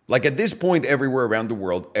too. Like at this point, everywhere around the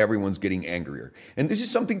world, everyone's getting angrier. And this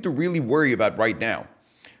is something to really worry about right now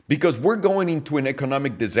because we're going into an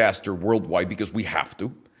economic disaster worldwide because we have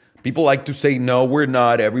to. People like to say, no, we're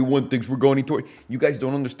not. Everyone thinks we're going into it. You guys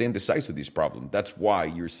don't understand the size of this problem. That's why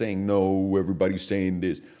you're saying, no, everybody's saying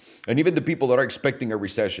this. And even the people that are expecting a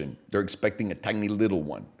recession, they're expecting a tiny little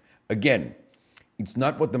one. Again, it's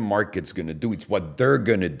not what the market's going to do. It's what they're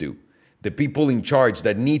going to do. The people in charge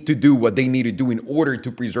that need to do what they need to do in order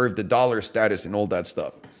to preserve the dollar status and all that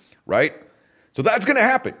stuff, right? So that's going to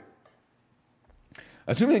happen.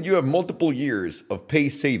 Assuming that you have multiple years of pay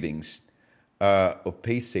savings, of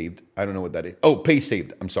pay saved, I don't know what that is. Oh, pay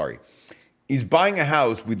saved, I'm sorry. Is buying a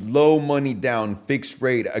house with low money down, fixed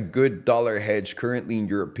rate, a good dollar hedge currently, in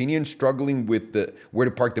your opinion, struggling with where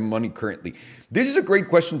to park the money currently? This is a great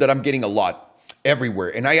question that I'm getting a lot everywhere.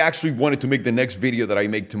 And I actually wanted to make the next video that I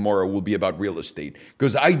make tomorrow will be about real estate.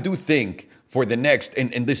 Because I do think for the next,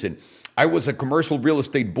 and listen, I was a commercial real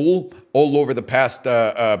estate bull all over the past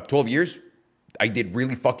 12 years. I did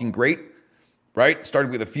really fucking great, right?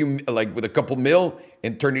 Started with with a couple mil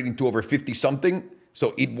and turned it into over 50 something.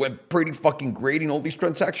 So it went pretty fucking great in all these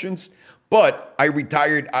transactions. But I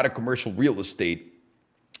retired out of commercial real estate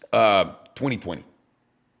 2020.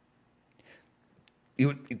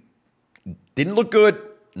 It didn't look good,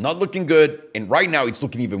 not looking good. And right now it's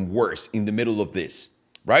looking even worse in the middle of this,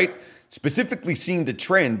 right? Specifically seeing the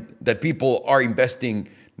trend that people are investing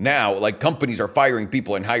now, like companies are firing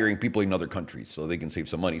people and hiring people in other countries so they can save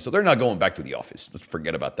some money. So they're not going back to the office. Let's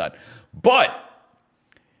forget about that. But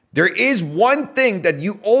there is one thing that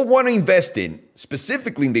you all want to invest in,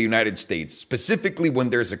 specifically in the United States, specifically when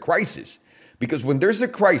there's a crisis. Because when there's a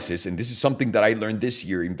crisis, and this is something that I learned this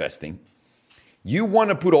year investing, you want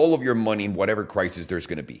to put all of your money in whatever crisis there's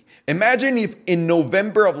going to be. Imagine if in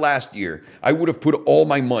November of last year, I would have put all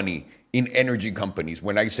my money in energy companies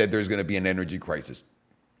when I said there's going to be an energy crisis,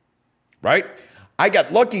 right? I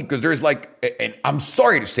got lucky because there's and I'm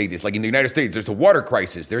sorry to say this, like in the United States, there's a water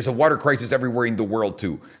crisis. There's a water crisis everywhere in the world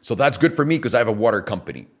too. So that's good for me because I have a water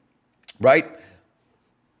company, right?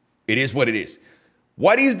 It is what it is.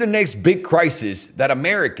 What is the next big crisis that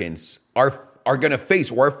Americans are going to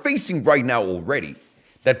face or are facing right now already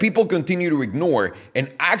that people continue to ignore?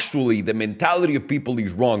 And actually the mentality of people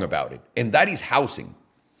is wrong about it. And that is housing,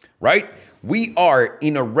 right? We are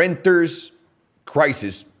in a renter's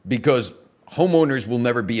crisis because homeowners will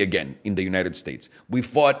never be again in the United States. We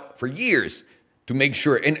fought for years to make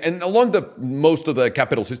sure, and along most of the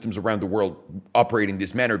capital systems around the world operate in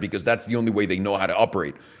this manner because that's the only way they know how to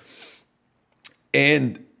operate.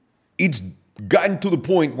 And it's gotten to the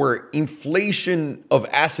point where inflation of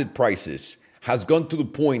asset prices has gone to the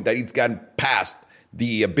point that it's gotten past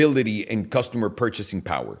the ability and customer purchasing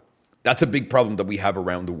power. That's a big problem that we have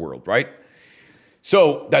around the world, right?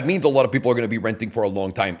 So that means a lot of people are going to be renting for a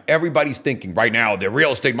long time. Everybody's thinking right now the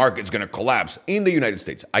real estate market is going to collapse in the United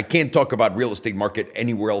States. I can't talk about real estate market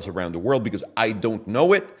anywhere else around the world because I don't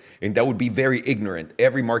know it, and that would be very ignorant.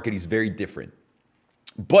 Every market is very different.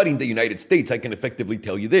 But in the United States, I can effectively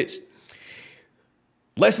tell you this.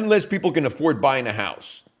 Less and less people can afford buying a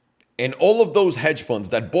house. And all of those hedge funds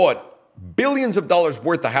that bought billions of dollars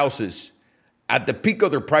worth of houses at the peak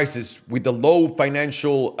of their prices with the low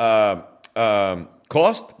financial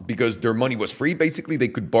cost because their money was free, basically they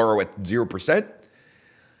could borrow at 0%,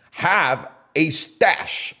 have a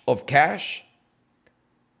stash of cash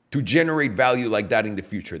to generate value like that in the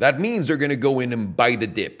future. That means they're going to go in and buy the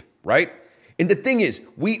dip, right? And the thing is,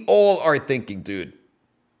 we all are thinking, dude,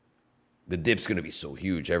 the dip's going to be so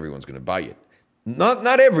huge, everyone's going to buy it.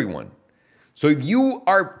 Not everyone. So if you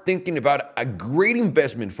are thinking about a great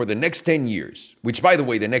investment for the next 10 years, which by the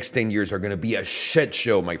way, the next 10 years are going to be a shit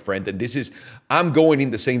show, my friend. And I'm going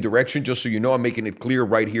in the same direction, just so you know, I'm making it clear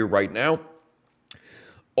right here, right now.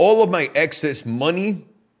 All of my excess money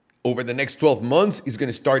over the next 12 months is going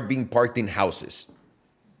to start being parked in houses.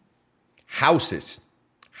 Houses.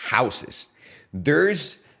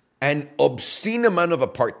 There's an obscene amount of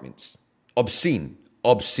apartments. Obscene.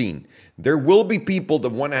 There will be people that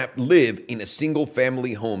want to live in a single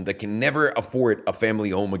family home that can never afford a family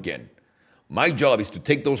home again. My job is to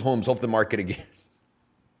take those homes off the market again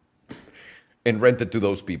and rent it to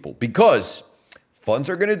those people because funds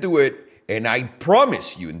are going to do it. And I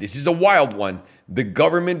promise you, and this is a wild one, the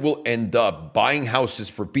government will end up buying houses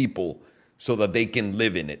for people so that they can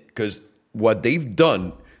live in it. Because what they've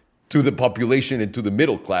done to the population and to the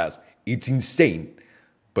middle class, it's insane,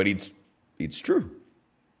 but it's true.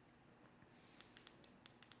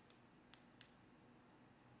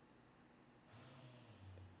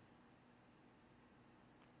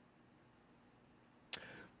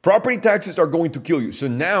 Property taxes are going to kill you. So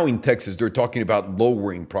now in Texas, they're talking about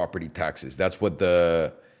lowering property taxes. That's what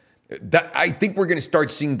that I think we're going to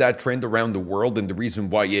start seeing that trend around the world. And the reason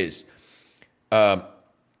why is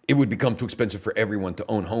it would become too expensive for everyone to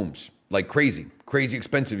own homes. Like crazy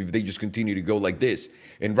expensive if they just continue to go like this.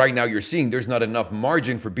 And right now you're seeing there's not enough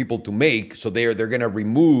margin for people to make. So they're going to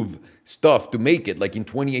remove stuff to make it. Like in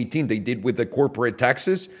 2018, they did with the corporate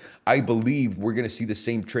taxes. I believe we're going to see the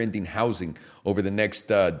same trend in housing over the next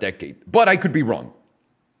decade. But I could be wrong.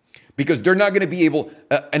 Because they're not going to be able...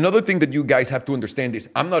 another thing that you guys have to understand is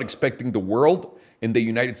I'm not expecting the world and the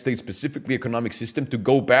United States, specifically economic system, to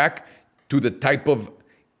go back to the type of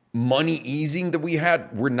money easing that we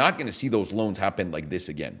had. We're not going to see those loans happen like this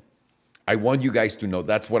again. I want you guys to know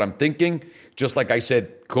that's what I'm thinking. Just like I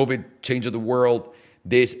said, COVID, change of the world,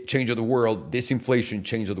 this change of the world, this inflation,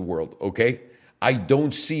 change of the world, okay? I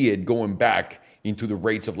don't see it going back into the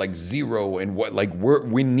rates of like zero and what, like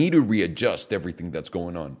we need to readjust everything that's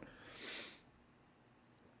going on.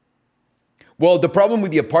 Well, the problem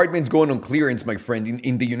with the apartments going on clearance, my friend,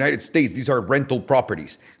 in the United States, these are rental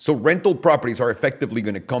properties. So rental properties are effectively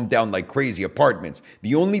going to come down like crazy. Apartments.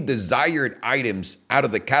 The only desired items out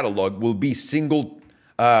of the catalog will be single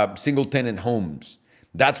tenant homes.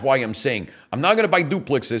 That's why I'm saying I'm not going to buy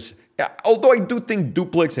duplexes. Although I do think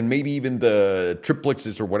duplex and maybe even the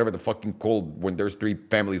triplexes or whatever the fucking called when there's 3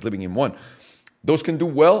 families living in one, those can do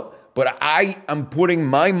well. But I am putting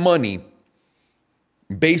my money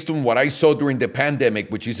based on what I saw during the pandemic,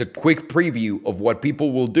 which is a quick preview of what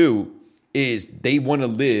people will do, is they want to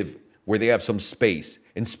live where they have some space,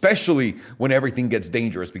 and especially when everything gets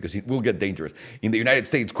dangerous, because it will get dangerous. In the United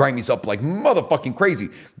States, crime is up like motherfucking crazy.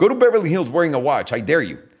 Go to Beverly Hills wearing a watch. I dare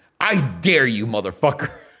you. I dare you,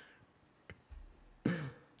 motherfucker.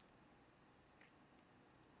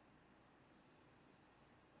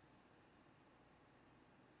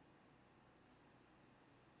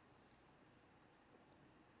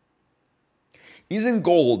 Isn't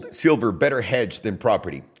gold, silver better hedged than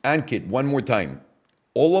property? Ankit, one more time.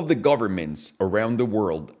 All of the governments around the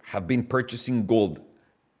world have been purchasing gold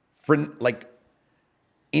like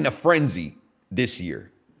in a frenzy this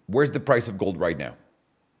year. Where's the price of gold right now?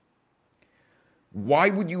 Why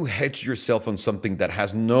would you hedge yourself on something that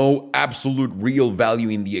has no absolute real value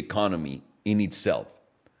in the economy in itself?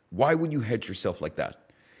 Why would you hedge yourself like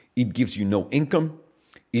that? It gives you no income.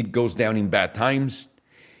 It goes down in bad times.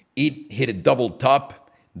 It hit a double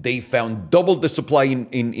top. They found double the supply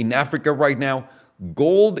in Africa right now.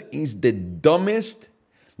 Gold is the dumbest.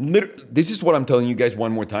 This is what I'm telling you guys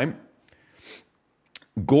one more time.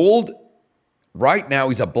 Gold right now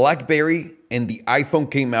is a BlackBerry and the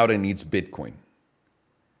iPhone came out and it's Bitcoin.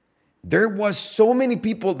 There was so many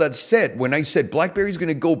people that said, when I said BlackBerry is going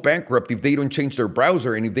to go bankrupt if they don't change their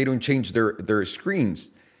browser and if they don't change their screens.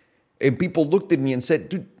 And people looked at me and said,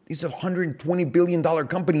 dude, it's a $120 billion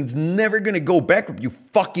company. It's never going to go bankrupt, you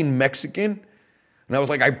fucking Mexican. And I was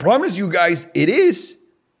like, I promise you guys, it is.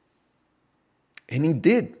 And he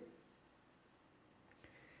did.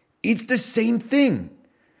 It's the same thing.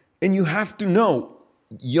 And you have to know,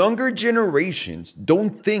 younger generations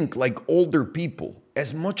don't think like older people.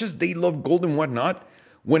 As much as they love gold and whatnot,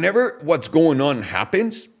 whenever what's going on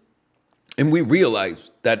happens, and we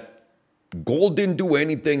realize that gold didn't do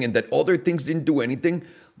anything and that other things didn't do anything,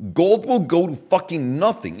 gold will go to fucking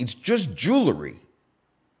nothing. It's just jewelry.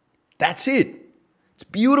 That's it. It's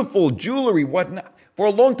beautiful jewelry, whatnot. For a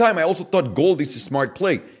long time, I also thought gold is a smart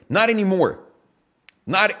play. Not anymore.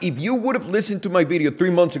 Not if you would have listened to my video 3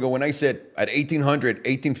 months ago when I said at 1800,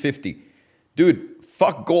 1850, dude,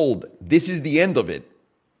 fuck gold. This is the end of it.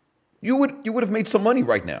 You would have made some money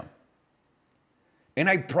right now. And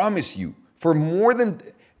I promise you, for more than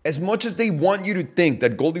as much as they want you to think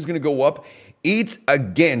that gold is going to go up, it's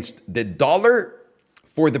against the dollar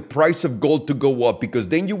for the price of gold to go up, because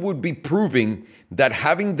then you would be proving that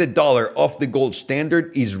having the dollar off the gold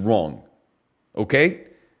standard is wrong. Okay?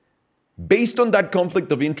 Based on that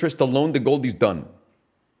conflict of interest alone, the gold is done.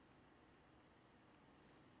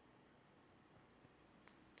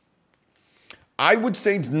 I would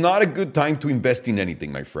say it's not a good time to invest in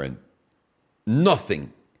anything, my friend.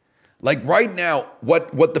 Nothing. Like right now,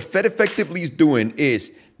 what the Fed effectively is doing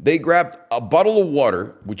is they grabbed a bottle of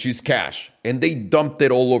water, which is cash, and they dumped it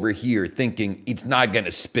all over here thinking it's not going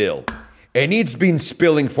to spill. And it's been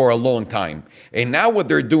spilling for a long time. And now what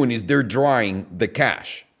they're doing is they're drying the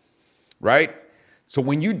cash, right? So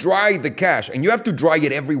when you dry the cash, and you have to dry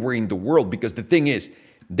it everywhere in the world, because the thing is,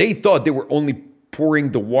 they thought they were only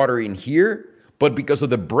pouring the water in here, but because of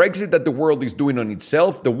the Brexit that the world is doing on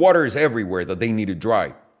itself, the water is everywhere that they need to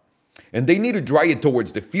dry. And they need to drive it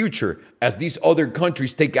towards the future as these other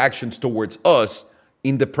countries take actions towards us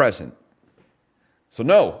in the present. So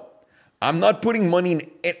no, I'm not putting money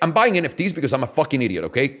in, I'm buying NFTs because I'm a fucking idiot,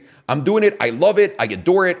 okay? I'm doing it, I love it, I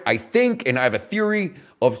adore it, I think, and I have a theory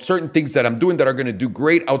of certain things that I'm doing that are gonna do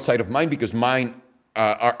great outside of mine because mine,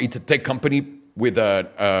 it's a tech company with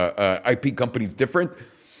a IP company different.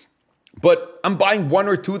 But I'm buying one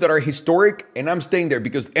or two that are historic and I'm staying there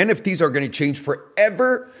because NFTs are going to change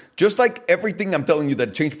forever. Just like everything I'm telling you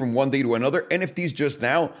that changed from one day to another, NFTs just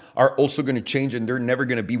now are also going to change and they're never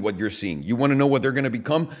going to be what you're seeing. You want to know what they're going to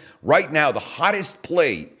become? Right now, the hottest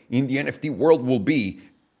play in the NFT world will be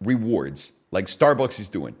rewards like Starbucks is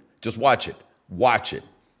doing. Just watch it. Watch it.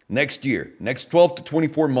 Next year, next 12 to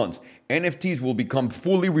 24 months, NFTs will become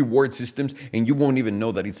fully reward systems and you won't even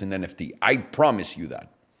know that it's an NFT. I promise you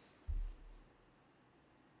that.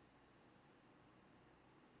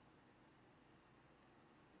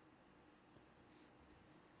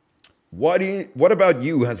 What about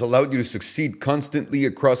you has allowed you to succeed constantly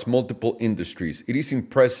across multiple industries? It is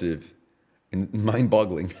impressive and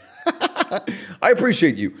mind-boggling. I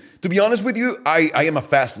appreciate you. To be honest with you, I am a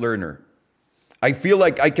fast learner. I feel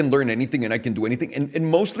like I can learn anything and I can do anything.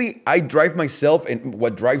 And mostly I drive myself, and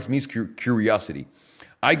what drives me is curiosity.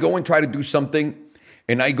 I go and try to do something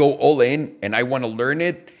and I go all in and I want to learn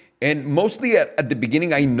it. And mostly at the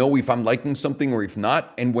beginning, I know if I'm liking something or if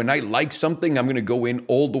not. And when I like something, I'm going to go in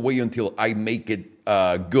all the way until I make it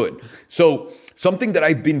good. So something that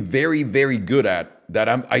I've been very, very good at, that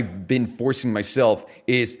I've been forcing myself,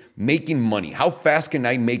 is making money. How fast can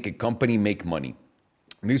I make a company make money?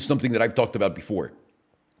 And this is something that I've talked about before.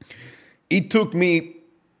 It took me,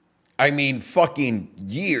 fucking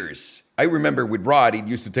years. I remember with Rod, it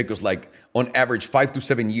used to take us like on average 5 to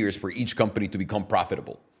 7 years for each company to become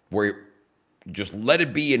profitable, where you just let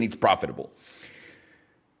it be and it's profitable.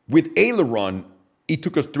 With Aileron, it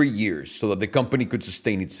took us 3 years so that the company could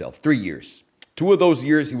sustain itself. 3 years. 2 of those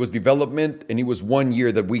years, it was development, and it was 1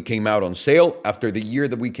 year that we came out on sale. After the year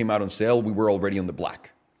that we came out on sale, we were already on the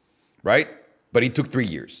black, right? But it took 3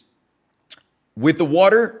 years. With the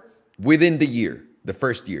water, within the year, the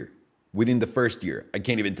first year, within the first year. I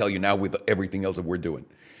can't even tell you now with everything else that we're doing.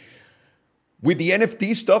 With the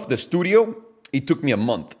NFT stuff, the studio, it took me a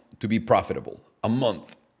month to be profitable. A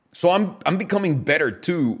month. So I'm becoming better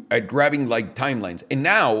too at grabbing like timelines. And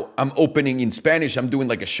now I'm opening in Spanish. I'm doing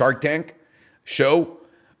like a Shark Tank show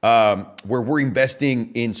where we're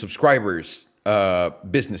investing in subscribers,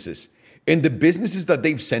 businesses. And the businesses that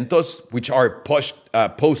they've sent us, which are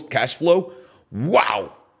post cash flow,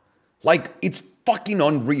 wow. Like it's fucking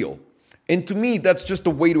unreal. And to me, that's just a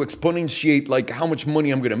way to exponentiate like how much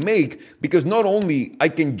money I'm going to make, because not only I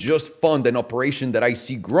can just fund an operation that I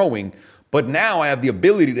see growing, but now I have the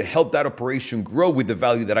ability to help that operation grow with the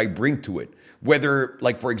value that I bring to it. Whether,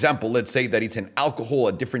 like, for example, let's say that it's an alcohol,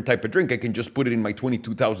 a different type of drink, I can just put it in my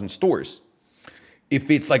 22,000 stores. If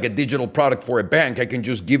it's like a digital product for a bank, I can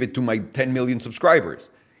just give it to my 10 million subscribers.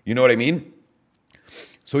 You know what I mean?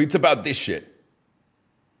 So it's about this shit.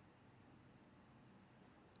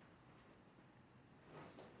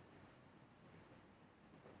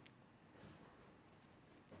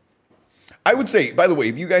 I would say, by the way,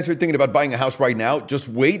 if you guys are thinking about buying a house right now, just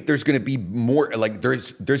wait. There's going to be more, like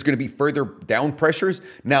there's going to be further down pressures.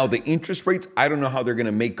 Now, the interest rates, I don't know how they're going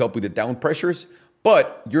to make up with the down pressures,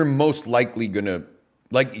 but you're most likely going to,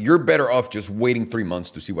 like, you're better off just waiting 3 months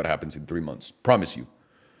to see what happens in 3 months. Promise you.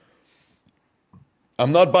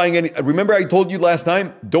 I'm not buying any. Remember I told you last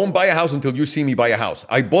time, don't buy a house until you see me buy a house.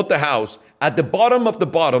 I bought the house at the bottom of the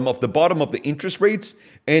bottom of the bottom of the interest rates,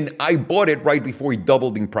 and I bought it right before it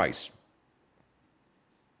doubled in price.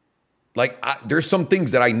 Like, there's some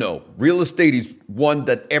things that I know. Real estate is one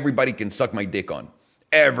that everybody can suck my dick on.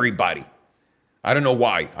 Everybody. I don't know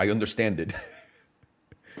why. I understand it.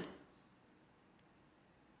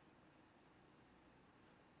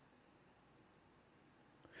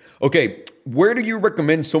 Okay, where do you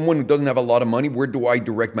recommend someone who doesn't have a lot of money? Where do I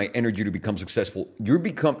direct my energy to become successful? You're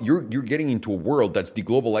getting into a world that's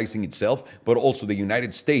deglobalizing itself, but also the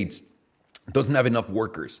United States doesn't have enough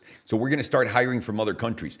workers. So we're going to start hiring from other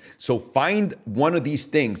countries. So find one of these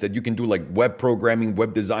things that you can do, like web programming,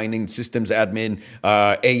 web designing, systems admin,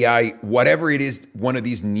 AI, whatever it is, one of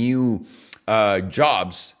these new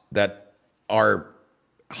jobs that are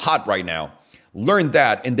hot right now. Learn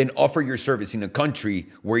that and then offer your service in a country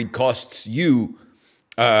where it costs you,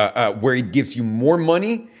 where it gives you more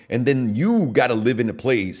money, and then you got to live in a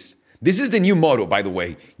place. This is the new motto, by the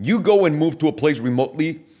way. You go and move to a place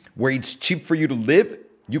remotely where it's cheap for you to live,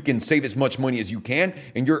 you can save as much money as you can,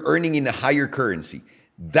 and you're earning in a higher currency.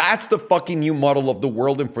 That's the fucking new model of the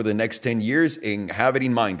world and for the next 10 years, and have it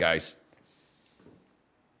in mind, guys.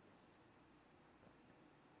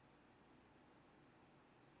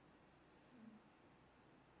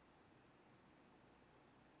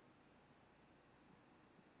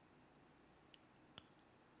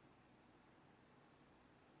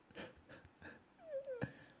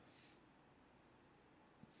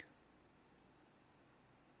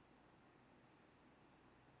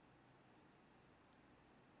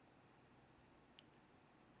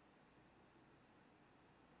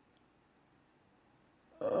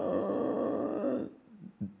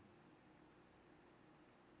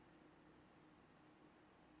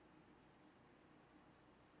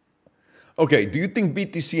 Okay, do you think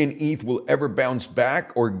BTC and ETH will ever bounce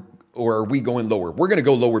back, or are we going lower? We're going to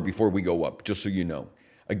go lower before we go up, just so you know.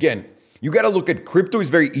 Again, you got to look at crypto is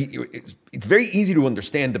it's very easy to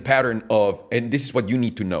understand the pattern of, and this is what you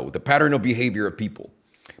need to know, the pattern of behavior of people.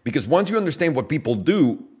 Because once you understand what people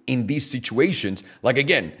do in these situations, like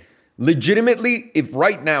again, legitimately, if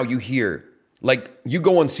right now you hear, like you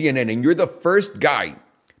go on CNN and you're the first guy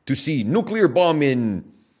to see nuclear bomb in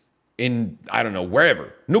I don't know,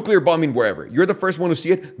 wherever, nuclear bombing wherever, you're the first one to see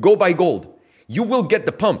it, go buy gold. You will get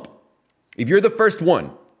the pump. If you're the first one,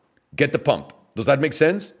 get the pump. Does that make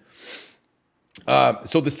sense?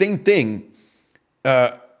 So the same thing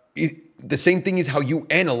is how you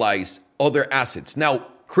analyze other assets. Now,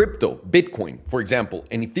 crypto, Bitcoin, for example,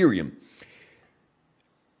 and Ethereum.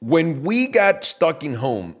 When we got stuck at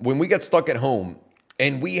home,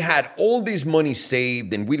 and we had all this money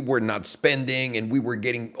saved and we were not spending and we were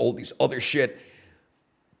getting all this other shit,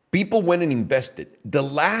 people went and invested. The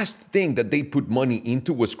last thing that they put money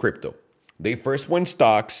into was crypto. They first went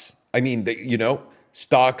stocks.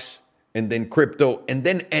 Stocks, and then crypto, and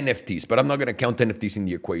then NFTs. But I'm not going to count NFTs in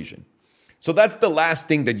the equation. So that's the last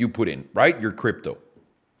thing that you put in, right? Your crypto.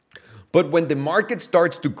 But when the market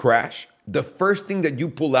starts to crash, the first thing that you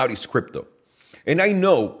pull out is crypto. And I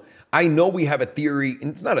know we have a theory,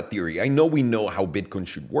 and it's not a theory. I know we know how Bitcoin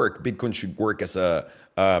should work. Bitcoin should work as a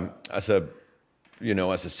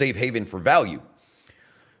safe haven for value.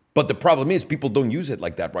 But the problem is people don't use it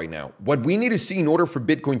like that right now. What we need to see in order for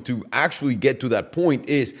Bitcoin to actually get to that point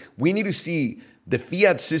is we need to see the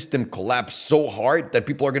fiat system collapse so hard that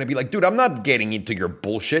people are going to be like, dude, I'm not getting into your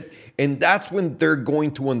bullshit. And that's when they're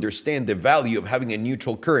going to understand the value of having a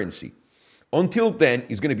neutral currency. Until then,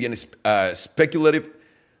 it's going to be a speculative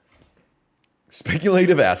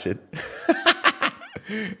asset.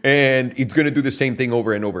 And it's going to do the same thing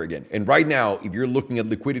over and over again. And right now, if you're looking at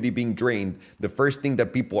liquidity being drained, the first thing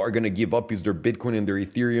that people are going to give up is their Bitcoin and their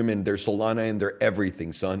Ethereum and their Solana and their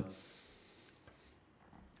everything, son.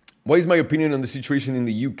 What is my opinion on the situation in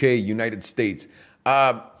the UK, United States?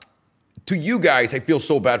 To you guys, I feel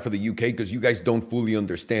so bad for the UK because you guys don't fully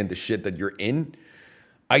understand the shit that you're in.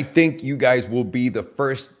 I think you guys will be the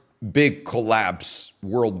first big collapse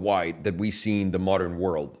worldwide that we see in the modern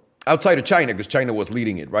world. Outside of China, because China was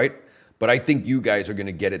leading it, right? But I think you guys are going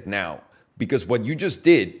to get it now. Because what you just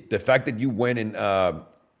did, the fact that you went and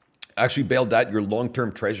actually bailed out your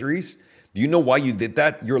long-term treasuries, do you know why you did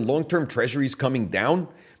that? Your long-term treasuries coming down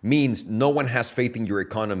means no one has faith in your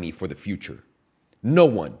economy for the future. No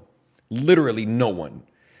one. Literally no one.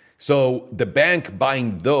 So the bank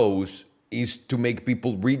buying those is to make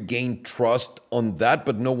people regain trust on that,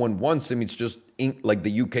 but no one wants them. It's just like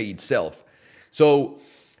the UK itself. So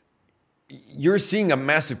you're seeing a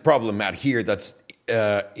massive problem out here that's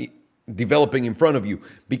developing in front of you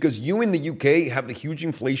because you in the UK have the huge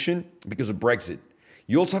inflation because of Brexit.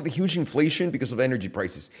 You also have the huge inflation because of energy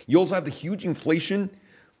prices. You also have the huge inflation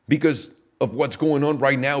because of what's going on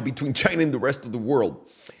right now between China and the rest of the world.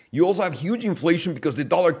 You also have huge inflation because the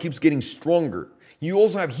dollar keeps getting stronger. You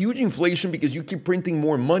also have huge inflation because you keep printing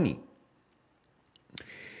more money.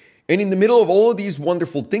 And in the middle of all of these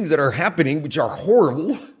wonderful things that are happening, which are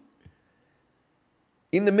horrible,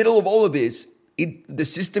 in the middle of all of this, the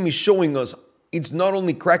system is showing us it's not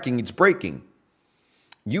only cracking, it's breaking.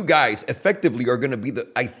 You guys effectively are going to be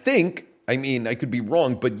I could be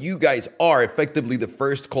wrong, but you guys are effectively the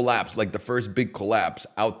first collapse, like the first big collapse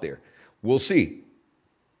out there. We'll see.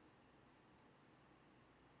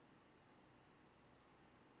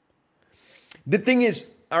 The thing is,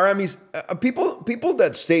 Aramis, people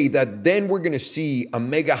that say that then we're going to see a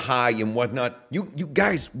mega high and whatnot, you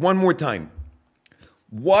guys, one more time.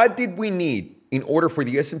 What did we need in order for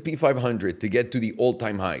the S&P 500 to get to the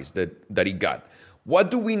all-time highs that it got?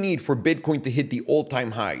 What do we need for Bitcoin to hit the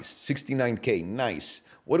all-time highs? 69K, nice.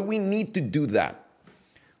 What do we need to do that?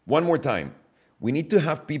 One more time. We need to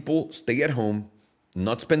have people stay at home,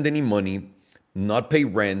 not spend any money, not pay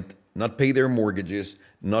rent, not pay their mortgages,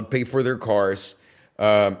 not pay for their cars,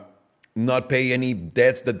 not pay any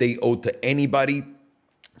debts that they owe to anybody,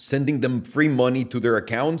 sending them free money to their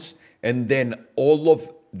accounts, and then all of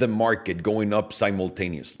the market going up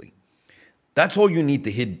simultaneously. That's all you need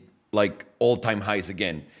to hit like all-time highs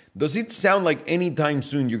again. Does it sound like anytime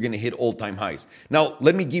soon you're going to hit all-time highs? Now,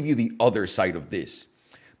 let me give you the other side of this,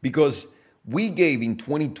 because we gave in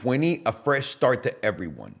 2020 a fresh start to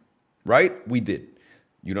everyone, right? We did.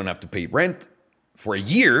 You don't have to pay rent for a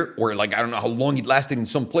year, or like, I don't know how long it lasted in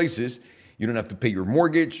some places. You don't have to pay your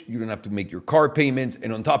mortgage. You don't have to make your car payments.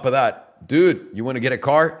 And on top of that, dude, you want to get a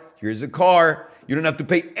car? Here's a car. You don't have to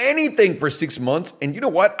pay anything for 6 months. And you know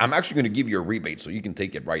what? I'm actually going to give you a rebate so you can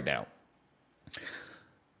take it right now.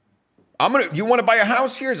 You want to buy a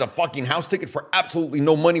house? Here's a fucking house ticket for absolutely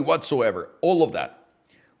no money whatsoever. All of that.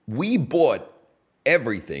 We bought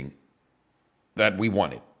everything that we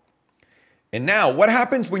wanted. And now, what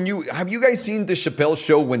happens when have you guys seen the Chappelle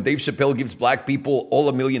show when Dave Chappelle gives black people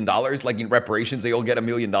all $1 million, like in reparations, they all get $1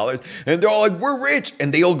 million, and they're all like, we're rich,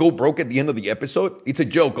 and they all go broke at the end of the episode? It's a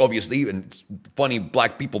joke, obviously, and it's funny,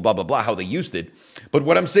 black people, blah, blah, blah, how they used it. But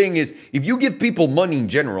what I'm saying is, if you give people money in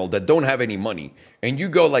general that don't have any money, and you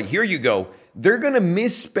go like, here you go, they're going to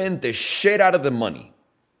misspend the shit out of the money,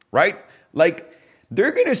 right? Like,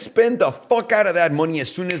 they're going to spend the fuck out of that money as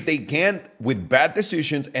soon as they can with bad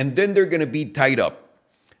decisions, and then they're going to be tied up.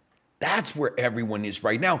 That's where everyone is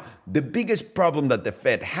right now. The biggest problem that the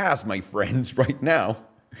Fed has, my friends, right now,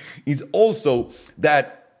 is also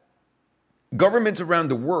that governments around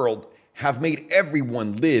the world have made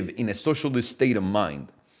everyone live in a socialist state of mind.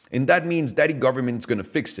 And that means that the government is going to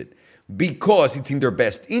fix it because it's in their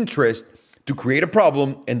best interest to create a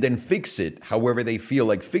problem and then fix it however they feel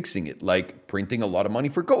like fixing it, like printing a lot of money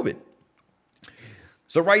for COVID.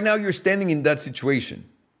 So right now you're standing in that situation.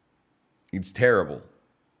 It's terrible.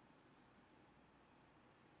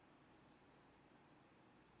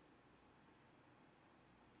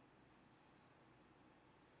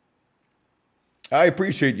 I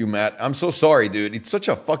appreciate you, Matt. I'm so sorry, dude. It's such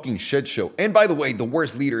a fucking shit show. And by the way, the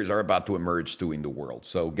worst leaders are about to emerge too in the world.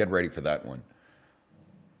 So get ready for that one.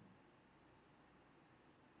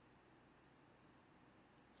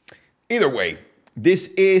 Either way, this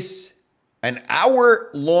is an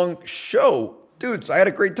hour-long show. Dudes, I had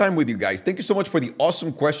a great time with you guys. Thank you so much for the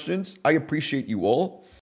awesome questions. I appreciate you all.